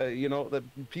the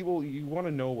people, you want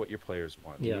to know what your players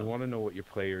want, and Yeah. you want to know what your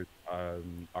players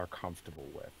are comfortable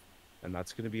with, and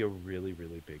that's going to be a really,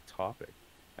 really big topic.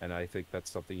 And I think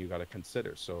that's something you got to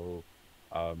consider. So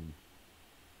um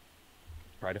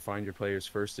try to find your players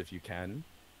first if you can.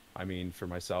 I mean, for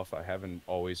myself, I haven't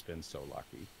always been so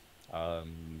lucky.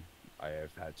 um I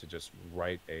have had to just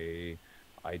write a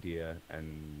idea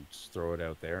and just throw it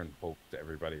out there and hope that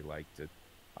everybody liked it.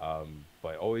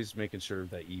 But always making sure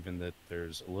that even that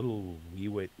there's a little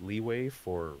leeway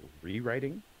for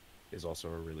rewriting is also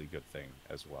a really good thing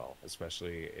as well,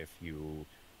 especially if you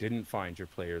didn't find your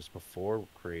players before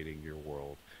creating your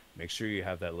world. Make sure you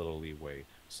have that little leeway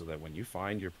so that when you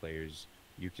find your players,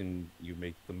 you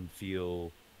make them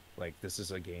feel like this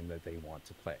is a game that they want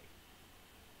to play.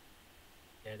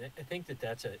 And I think that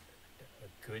that's a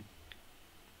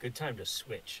good time to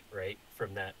switch, right,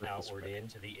 from that Flip the outward script. in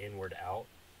to the inward out.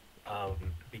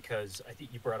 Because I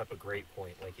think you brought up a great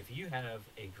point. Like if you have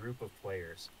a group of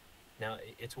players, now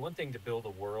it's one thing to build a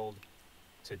world,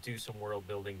 to do some world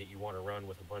building that you want to run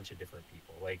with a bunch of different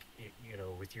people. Like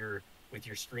with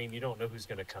your stream, you don't know who's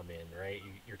going to come in, right?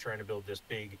 You're trying to build this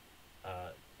big uh,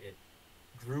 it,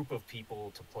 group of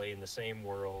people to play in the same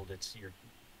world.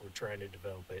 We're trying to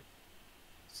develop it.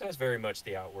 So that's very much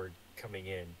the outward coming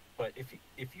in. But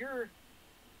if you're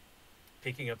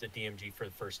picking up the DMG for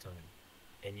the first time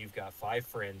and you've got 5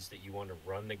 friends that you want to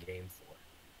run the game for,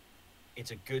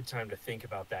 it's a good time to think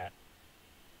about that,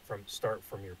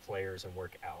 from your players and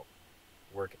work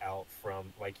out from,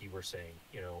 like you were saying,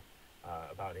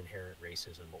 about inherent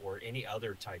racism or any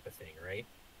other type of thing, right?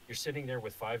 You're sitting there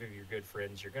with 5 of your good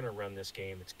friends, you're going to run this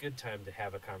game. It's a good time to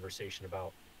have a conversation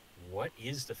about what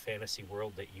is the fantasy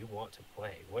world that you want to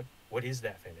play. What is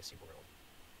that fantasy world?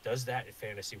 Does that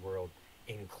fantasy world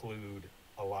include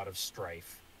a lot of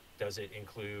strife? Does it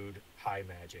include high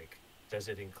magic? Does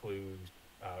it include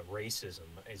racism?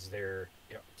 Is there,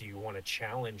 do you want to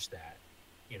challenge that,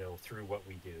 through what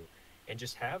we do, and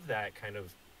just have that kind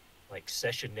of like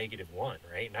session -1,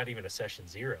 right? Not even a session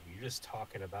 0. You're just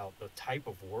talking about the type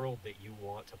of world that you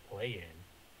want to play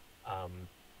in,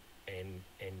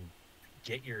 and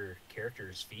get your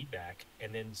characters' feedback,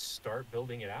 and then start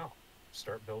building it out.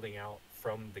 Start building out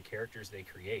from the characters they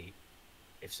create.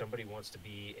 If somebody wants to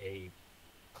be a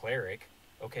cleric,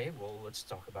 okay, well, let's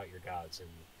talk about your gods,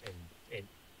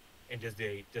 and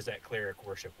does that cleric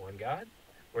worship one god,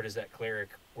 or does that cleric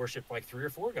worship like 3 or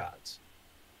 4 gods?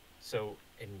 So,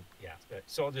 and yeah,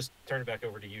 so I'll just turn it back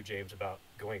over to you, James, about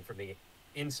going from the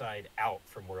inside out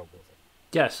from world building.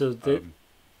 Yeah. So do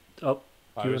you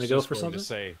want to go for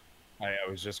something? I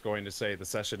was just going to say the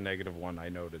session -1. I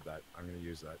noted that. I'm going to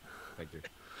use that. Thank you.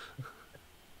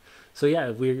 So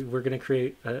yeah, we're going to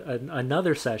create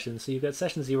another session. So you've got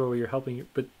session 0 where you're helping,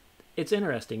 but it's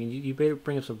interesting, and you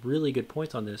bring up some really good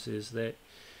points on this. Is that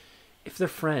if they're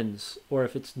friends or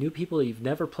if it's new people that you've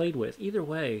never played with, either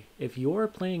way, if you're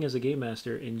playing as a game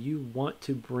master and you want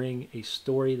to bring a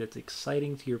story that's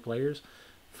exciting to your players,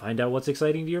 find out what's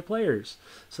exciting to your players.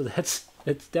 So that's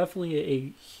definitely a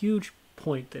huge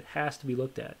point that has to be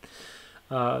looked at.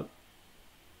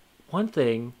 One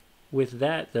thing with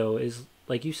that, though, is,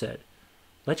 like you said,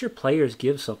 let your players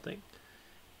give something.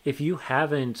 If you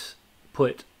haven't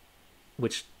put,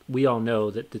 which we all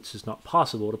know that it's just not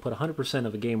possible to put 100%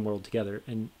 of a game world together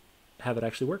and have it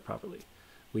actually work properly.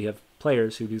 We have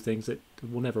players who do things that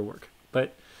will never work,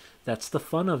 but that's the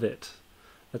fun of it.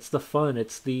 That's the fun.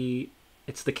 It's the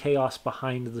chaos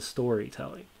behind the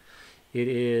storytelling. It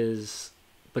is,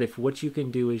 but if what you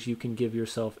can do is you can give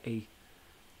yourself a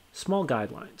small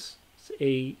guidelines,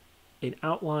 an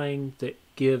outline that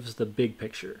gives the big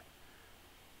picture.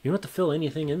 You don't have to fill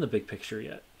anything in the big picture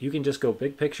yet. You can just go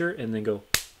big picture and then go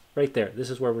right there. This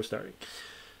is where we're starting.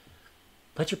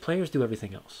 Let your players do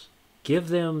everything else. Give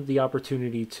them the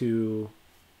opportunity to,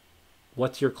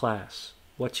 what's your class?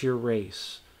 What's your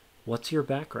race? What's your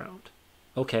background?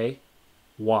 Okay,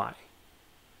 why?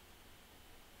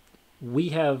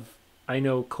 I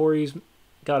know Corey's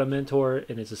got a mentor,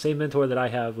 and it's the same mentor that I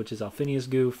have, which is Alphinius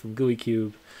Goo from Gooey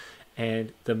Cube.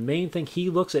 And the main thing he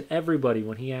looks at everybody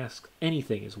when he asks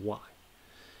anything is why.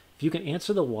 If you can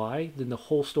answer the why, then the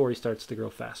whole story starts to grow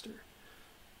faster.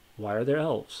 Why are there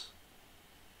elves?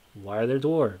 Why are there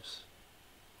dwarves?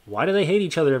 Why do they hate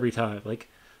each other every time? Like,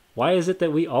 why is it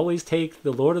that we always take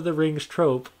the Lord of the Rings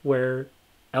trope where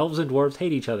elves and dwarves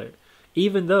hate each other,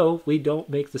 even though we don't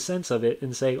make the sense of it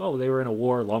and say, oh, they were in a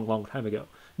war a long, long time ago?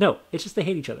 No, it's just they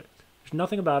hate each other. There's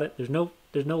nothing about it. There's no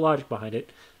logic behind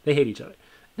it. They hate each other.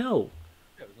 No.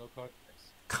 Yeah, there's no context.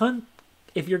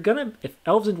 If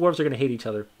elves and dwarves are gonna hate each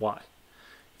other, why?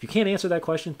 If you can't answer that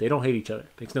question, they don't hate each other.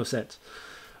 It makes no sense.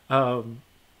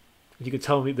 You can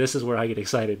tell me this is where I get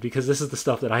excited, because this is the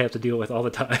stuff that I have to deal with all the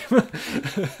time.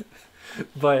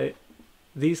 But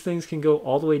these things can go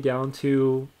all the way down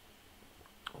to,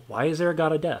 why is there a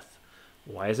god of death?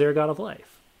 Why is there a god of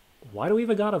life? Why do we have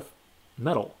a god of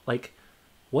metal? Like,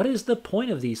 what is the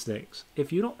point of these things?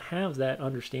 If you don't have that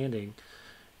understanding,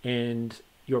 and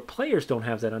your players don't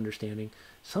have that understanding,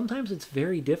 sometimes it's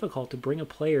very difficult to bring a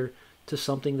player to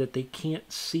something that they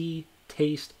can't see,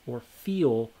 taste, or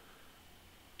feel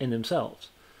in themselves.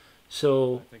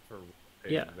 So I think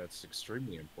yeah, that's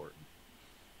extremely important.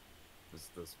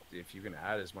 If you can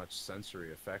add as much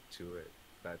sensory effect to it,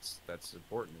 that's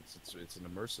important. It's an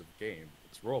immersive game.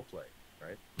 It's role play,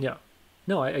 right? Yeah.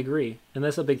 No, I agree. And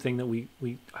that's a big thing that we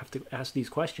have to ask these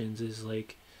questions is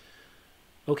like,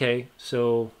 okay,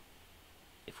 so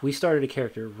if we started a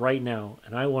character right now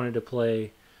and I wanted to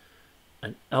play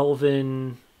an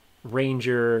elven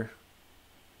ranger,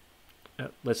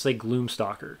 let's say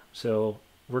Gloomstalker. So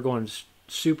we're going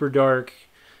super dark.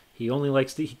 He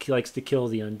likes to kill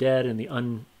the undead and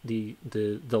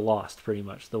the lost, pretty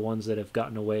much, the ones that have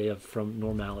gotten away from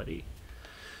normality.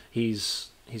 He's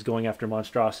going after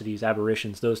monstrosities,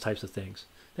 aberrations, those types of things.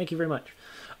 Thank you very much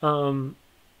for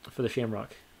the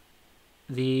shamrock.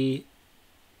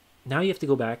 Now you have to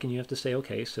go back and you have to say,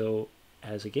 okay, so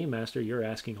as a game master, you're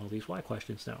asking all these why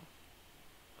questions now.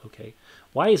 Okay,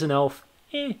 why is an elf?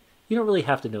 You don't really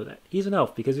have to know that. He's an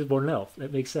elf because he was born an elf.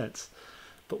 That makes sense.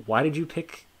 But why did you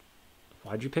pick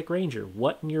ranger?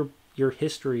 What in your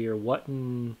history, or what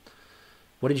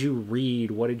did you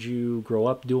read? What did you grow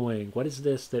up doing? What is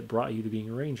this that brought you to being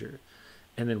a ranger?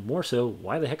 And then more so,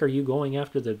 why the heck are you going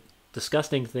after the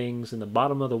disgusting things in the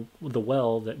bottom of the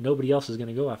well that nobody else is going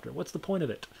to go after? What's the point of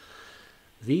it?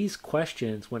 These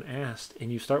questions, when asked,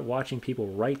 and you start watching people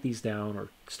write these down or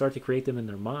start to create them in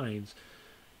their minds,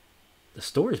 the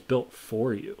story is built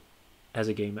for you. as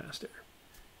a game master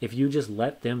if you just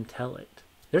let them tell it.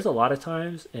 There's a lot of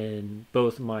times in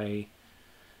both my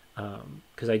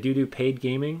because I do paid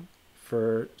gaming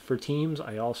for teams.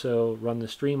 I also run the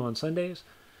stream on Sundays.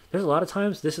 There's a lot of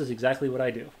times this is exactly what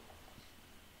I do.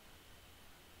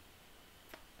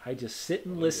 I just sit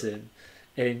and listen,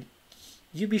 and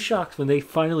you'd be shocked when they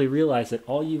finally realize that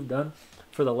all you've done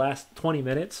for the last 20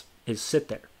 minutes is sit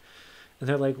there. And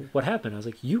they're like, what happened? I was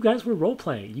like, you guys were role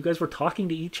playing. You guys were talking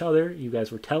to each other. You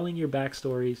guys were telling your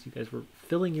backstories. You guys were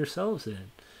filling yourselves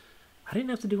in. I didn't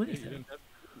have to do anything.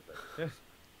 Yeah.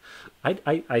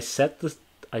 I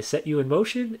set you in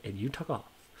motion and you took off.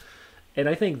 And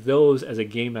I think those as a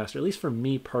game master, at least for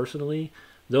me personally,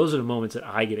 those are the moments that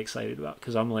I get excited about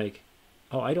because I'm like,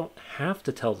 oh, I don't have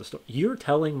to tell the story. You're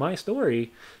telling my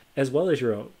story as well as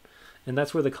your own. And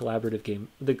that's where the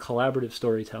collaborative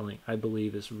storytelling, I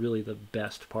believe, is really the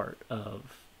best part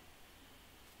of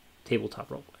tabletop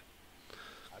roleplay.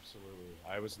 Absolutely.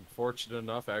 I was fortunate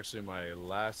enough, actually, my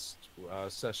last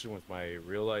session with my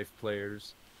real life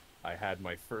players, I had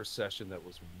my first session that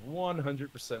was 100%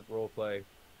 roleplay.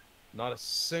 Not a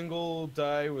single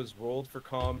die was rolled for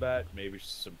combat, maybe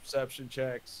some perception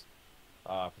checks,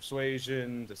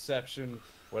 persuasion, deception,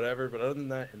 whatever. But other than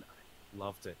that, and I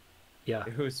loved it. Yeah.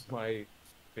 It was my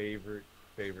favorite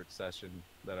session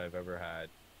that I've ever had.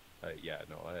 Yeah,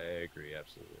 no, I agree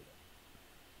absolutely.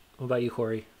 What about you,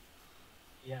 Corey?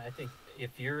 Yeah, I think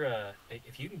if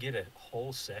you can get a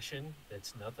whole session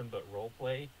that's nothing but role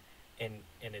play, and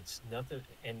it's nothing,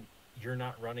 and you're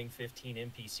not running 15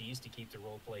 NPCs to keep the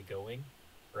role play going,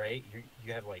 right?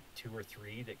 You have like two or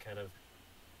three that kind of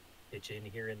pitch in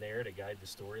here and there to guide the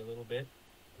story a little bit.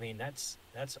 I mean, that's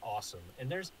awesome.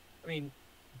 And I mean,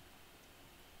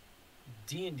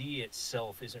 D&D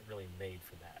itself isn't really made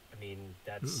for that. I mean,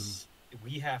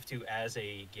 we have to, as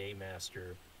a game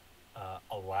master,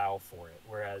 allow for it.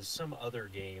 Whereas some other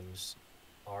games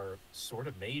are sort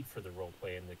of made for the role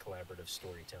play and the collaborative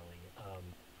storytelling.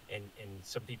 And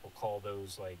some people call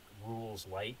those like rules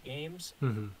light games.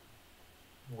 Mm-hmm.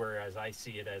 Whereas I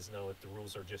see it as no, the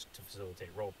rules are just to facilitate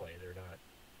role play. They're not.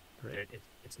 Right.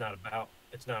 It's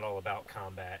not all about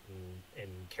combat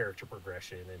and character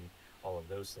progression and all of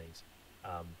those things.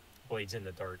 Blades in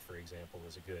the Dark, for example,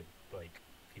 is a good, like,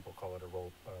 people call it a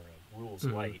role or a rules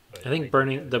light. But I think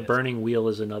burning wheel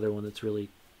is another one that's really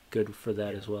good for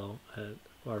that as well.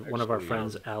 One of our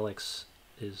friends, Alex,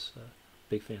 is a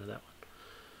big fan of that one.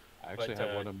 I actually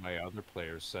had one of my other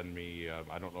players send me.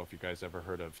 I don't know if you guys ever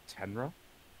heard of Tenra.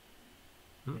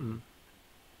 Mm-mm.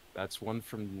 That's one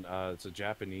from. It's a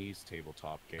Japanese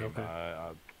tabletop game.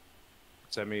 Okay.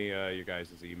 Send me your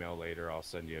guys' email later. I'll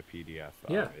send you a PDF.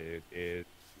 Yeah. It's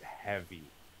heavy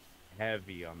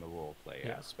on the role play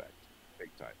aspect,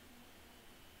 big time.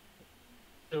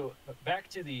 So back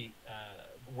to the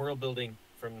world building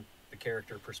from the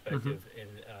character perspective, and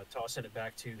tossing it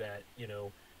back to that,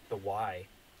 the why.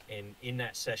 And in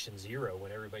that session 0,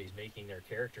 when everybody's making their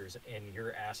characters, and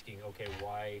you're asking, okay,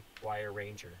 why a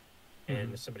ranger,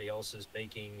 and somebody else is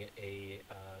making a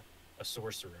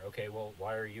sorcerer. Okay, well,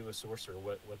 why are you a sorcerer?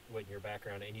 What in your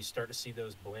background? And you start to see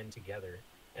those blend together,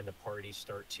 and the parties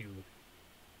start to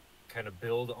kind of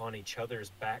build on each other's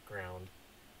background.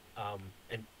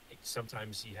 And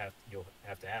sometimes you'll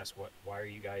have to ask, why are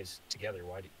you guys together?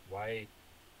 What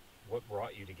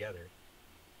brought you together?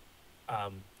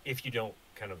 If you don't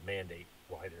kind of mandate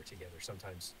why they're together,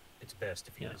 sometimes it's best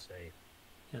if you just say,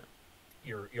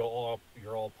 you're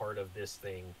all part of this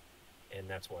thing, and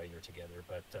that's why you're together.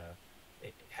 But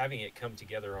having it come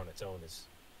together on its own is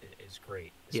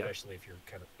great, especially if you're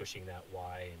kind of pushing that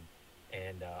why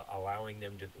and allowing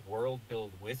them to world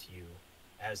build with you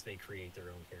as they create their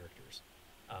own characters.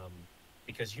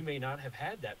 Because you may not have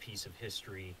had that piece of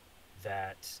history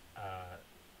that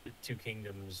the two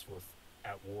kingdoms were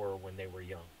at war when they were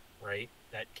young, right?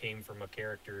 That came from a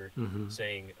character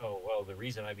saying, "Oh, well, the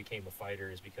reason I became a fighter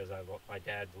is because I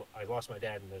lost my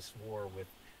dad in this war with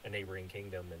a neighboring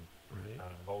kingdom, and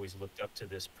I've always looked up to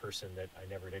this person that I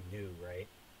never knew," right?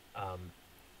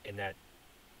 And that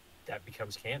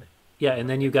becomes canon. Yeah, and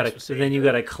then you got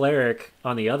a cleric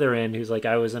on the other end who's like,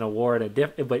 I was in a war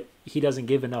at but he doesn't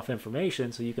give enough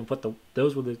information, so you can put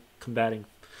those with the combating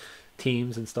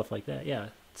teams and stuff like that. Yeah,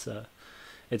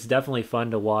 it's definitely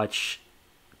fun to watch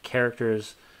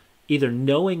characters either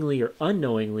knowingly or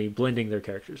unknowingly blending their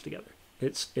characters together.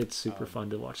 It's super fun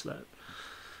to watch that.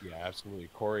 Yeah, absolutely.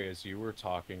 Corey, as you were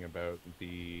talking about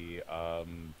the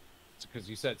because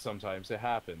you said sometimes it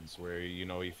happens where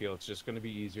you feel it's just going to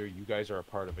be easier. You guys are a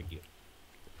part of a guild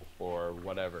or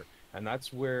whatever, and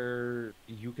that's where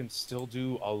you can still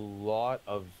do a lot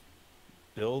of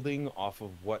building off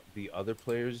of what the other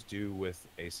players do with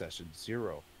a session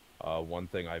zero. One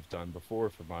thing I've done before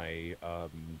for my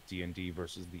D&D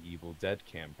versus the Evil Dead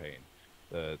campaign,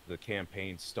 the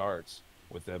campaign starts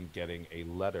with them getting a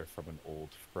letter from an old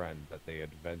friend that they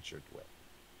adventured with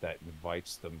that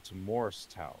invites them to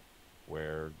Morristown,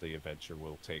 where the adventure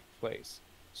will take place.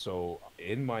 So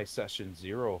in my session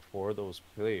zero for those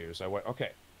players, I went,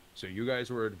 okay, so you guys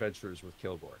were adventurers with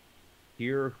Kilgore.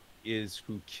 Here is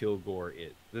who Kilgore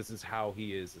is. This is how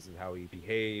he is. This is how he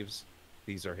behaves.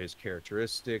 These are his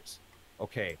characteristics.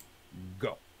 Okay,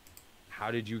 go.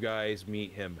 How did you guys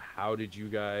meet him? How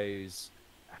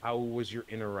was your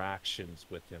interactions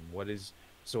with him? What is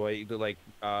so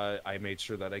I made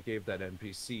sure that I gave that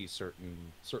NPC certain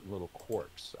little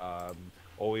quirks.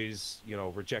 Always,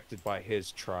 rejected by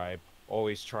his tribe,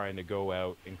 always trying to go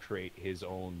out and create his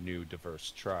own new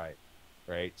diverse tribe.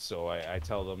 Right. So I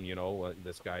tell them,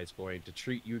 this guy's going to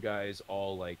treat you guys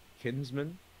all like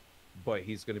kinsmen, but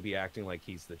he's going to be acting like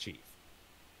he's the chief.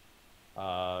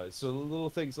 So little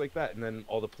things like that, and then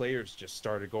all the players just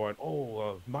started going,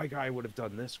 "Oh, my guy would have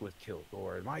done this with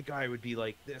Kilgore, and my guy would be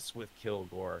like this with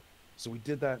Kilgore." So we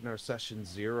did that in our session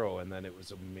zero, and then it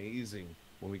was amazing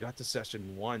when we got to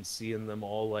session one, seeing them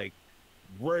all like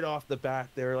right off the bat.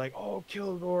 They're like, "Oh,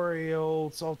 Kilgore, you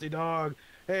old salty dog!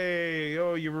 Hey,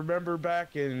 oh, you remember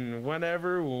back in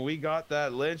whenever when we got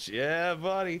that lynch? Yeah,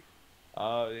 buddy."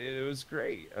 It was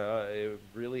great. It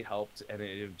really helped, and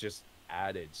it just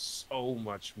added so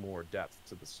much more depth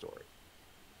to the story.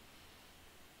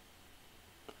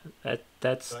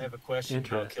 That's So I have a question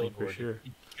about interesting for Kilgore. Did, sure.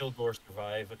 did Kilgore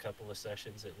survive a couple of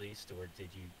sessions at least, or did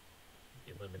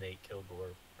you eliminate Kilgore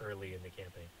early in the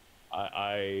campaign?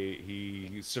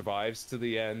 He survives to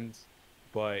the end,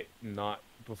 but not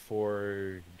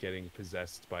before getting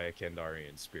possessed by a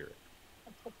Kandarian spirit.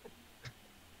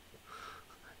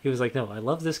 He was like, "No, I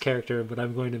love this character, but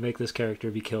I'm going to make this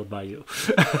character be killed by you."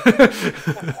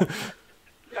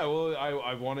 Yeah, well,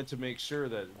 I wanted to make sure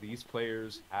that these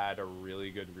players had a really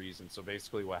good reason. So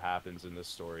basically, what happens in this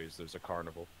story is there's a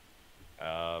carnival.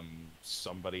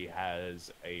 Somebody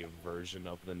has a version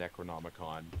of the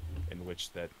Necronomicon in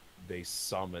which that they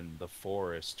summon the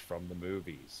forest from the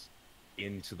movies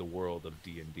into the world of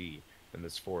D&D, and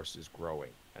this forest is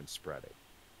growing and spreading.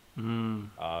 Mm,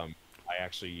 I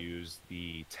actually used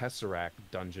the Tesseract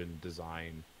dungeon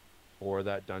design for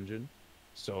that dungeon.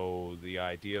 So the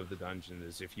idea of the dungeon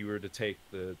is if you were to take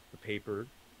the paper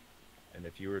and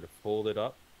if you were to fold it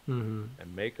up hmm.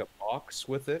 and make a box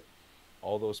with it,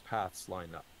 all those paths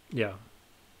line up, Yeah.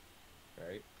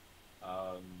 right?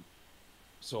 Um,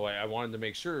 so I wanted to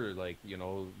make sure, like,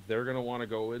 they're gonna want to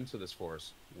go into this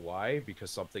forest. Why? Because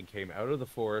something came out of the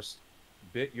forest,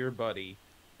 bit your buddy,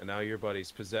 and now your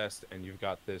buddy's possessed, and you've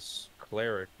got this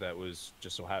cleric that was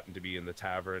just so happened to be in the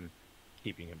tavern,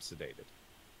 keeping him sedated.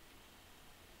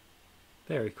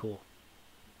 Very cool.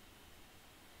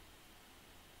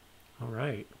 All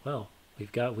right. Well,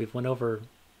 we've went over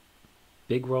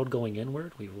big world going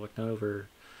inward. We've went over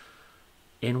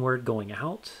inward going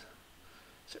out.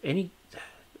 So any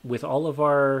with all of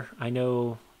our, I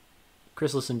know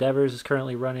Chrysalis Endeavors is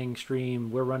currently running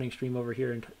stream. We're running stream over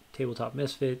here in Tabletop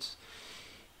Misfits.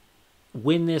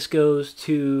 When this goes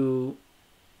to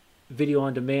video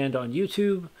on demand on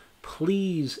YouTube,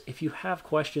 please, if you have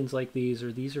questions like these,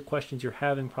 or these are questions you're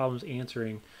having problems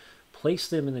answering, place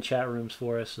them in the chat rooms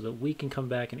for us so that we can come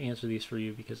back and answer these for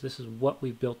you, because this is what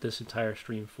we've built this entire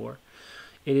stream for.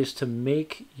 It is to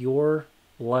make your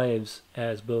lives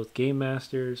as both game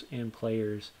masters and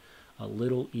players a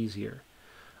little easier.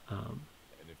 And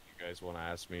if you guys want to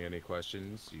ask me any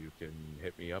questions, you can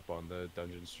hit me up on the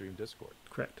Dungeon Stream Discord.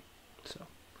 Correct. So,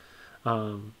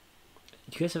 do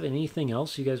you guys have anything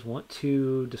else you guys want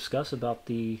to discuss about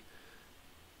the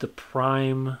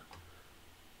prime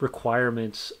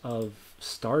requirements of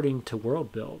starting to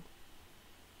world build?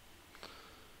 I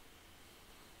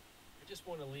just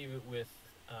want to leave it with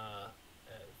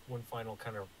one final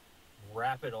kind of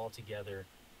wrap it all together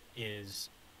is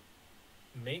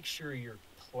make sure your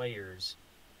players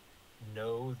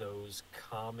know those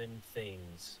common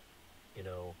things,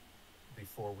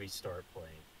 before we start playing.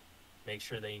 Make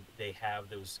sure they have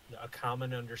a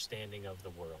common understanding of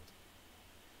the world.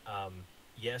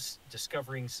 Yes,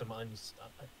 discovering some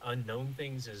unknown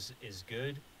things is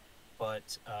good,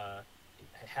 but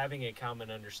having a common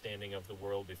understanding of the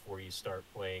world before you start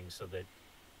playing, so that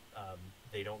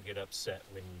they don't get upset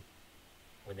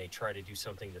when they try to do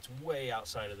something that's way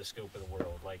outside of the scope of the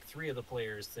world. Like 3 of the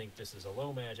players think this is a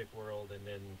low magic world, and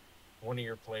then one of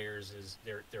your players is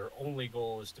their only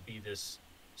goal is to be this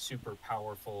super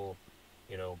powerful,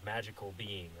 magical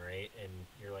being, right? And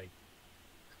you're like,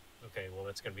 okay, well,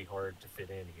 that's going to be hard to fit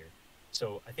in here.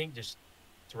 So I think just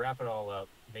to wrap it all up,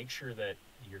 make sure that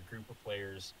your group of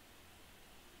players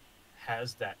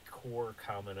has that core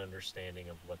common understanding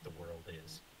of what the world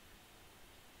is.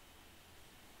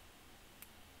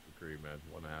 Agree, man.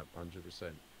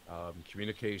 100%.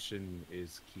 Communication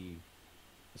is key,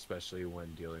 especially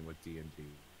when dealing with D&D.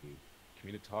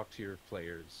 Talk to your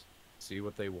players, see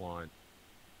what they want,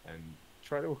 and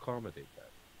try to accommodate that.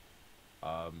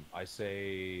 I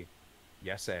say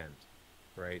yes and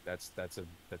right. That's a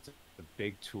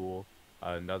big tool.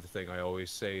 Another thing I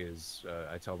always say is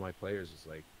I tell my players is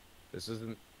like this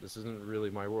isn't really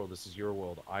my world. This is your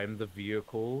world. I'm the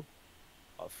vehicle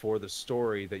for the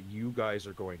story that you guys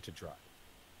are going to drive.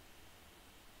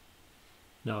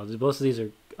 No, both of these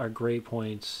are great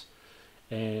points,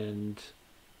 and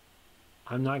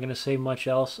I'm not going to say much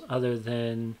else other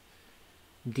than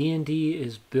D&D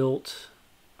is built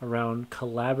around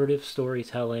collaborative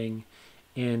storytelling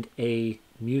and a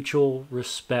mutual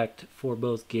respect for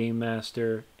both game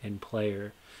master and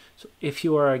player. So if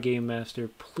you are a game master,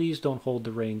 please don't hold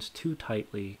the reins too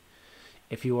tightly.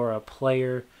 If you are a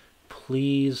player,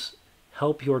 please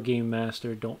help your game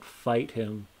master, don't fight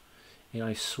him. And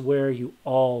I swear you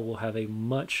all will have a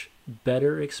much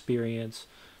better experience,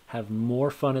 have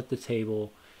more fun at the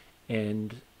table,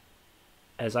 and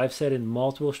as I've said in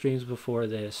multiple streams before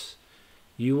this,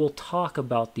 you will talk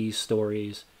about these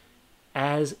stories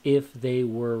as if they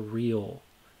were real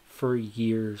for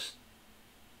years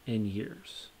and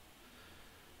years.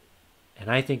 And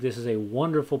I think this is a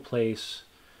wonderful place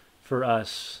for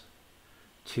us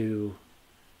to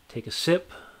take a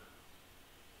sip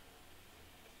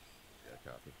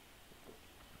Yeah, copy.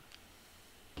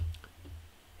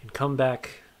 and come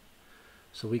back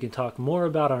so we can talk more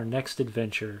about our next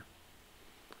adventure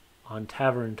on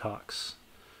Tavern Talks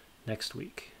next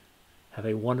week. Have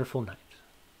a wonderful night.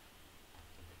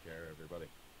 Take care, everybody.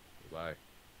 Bye.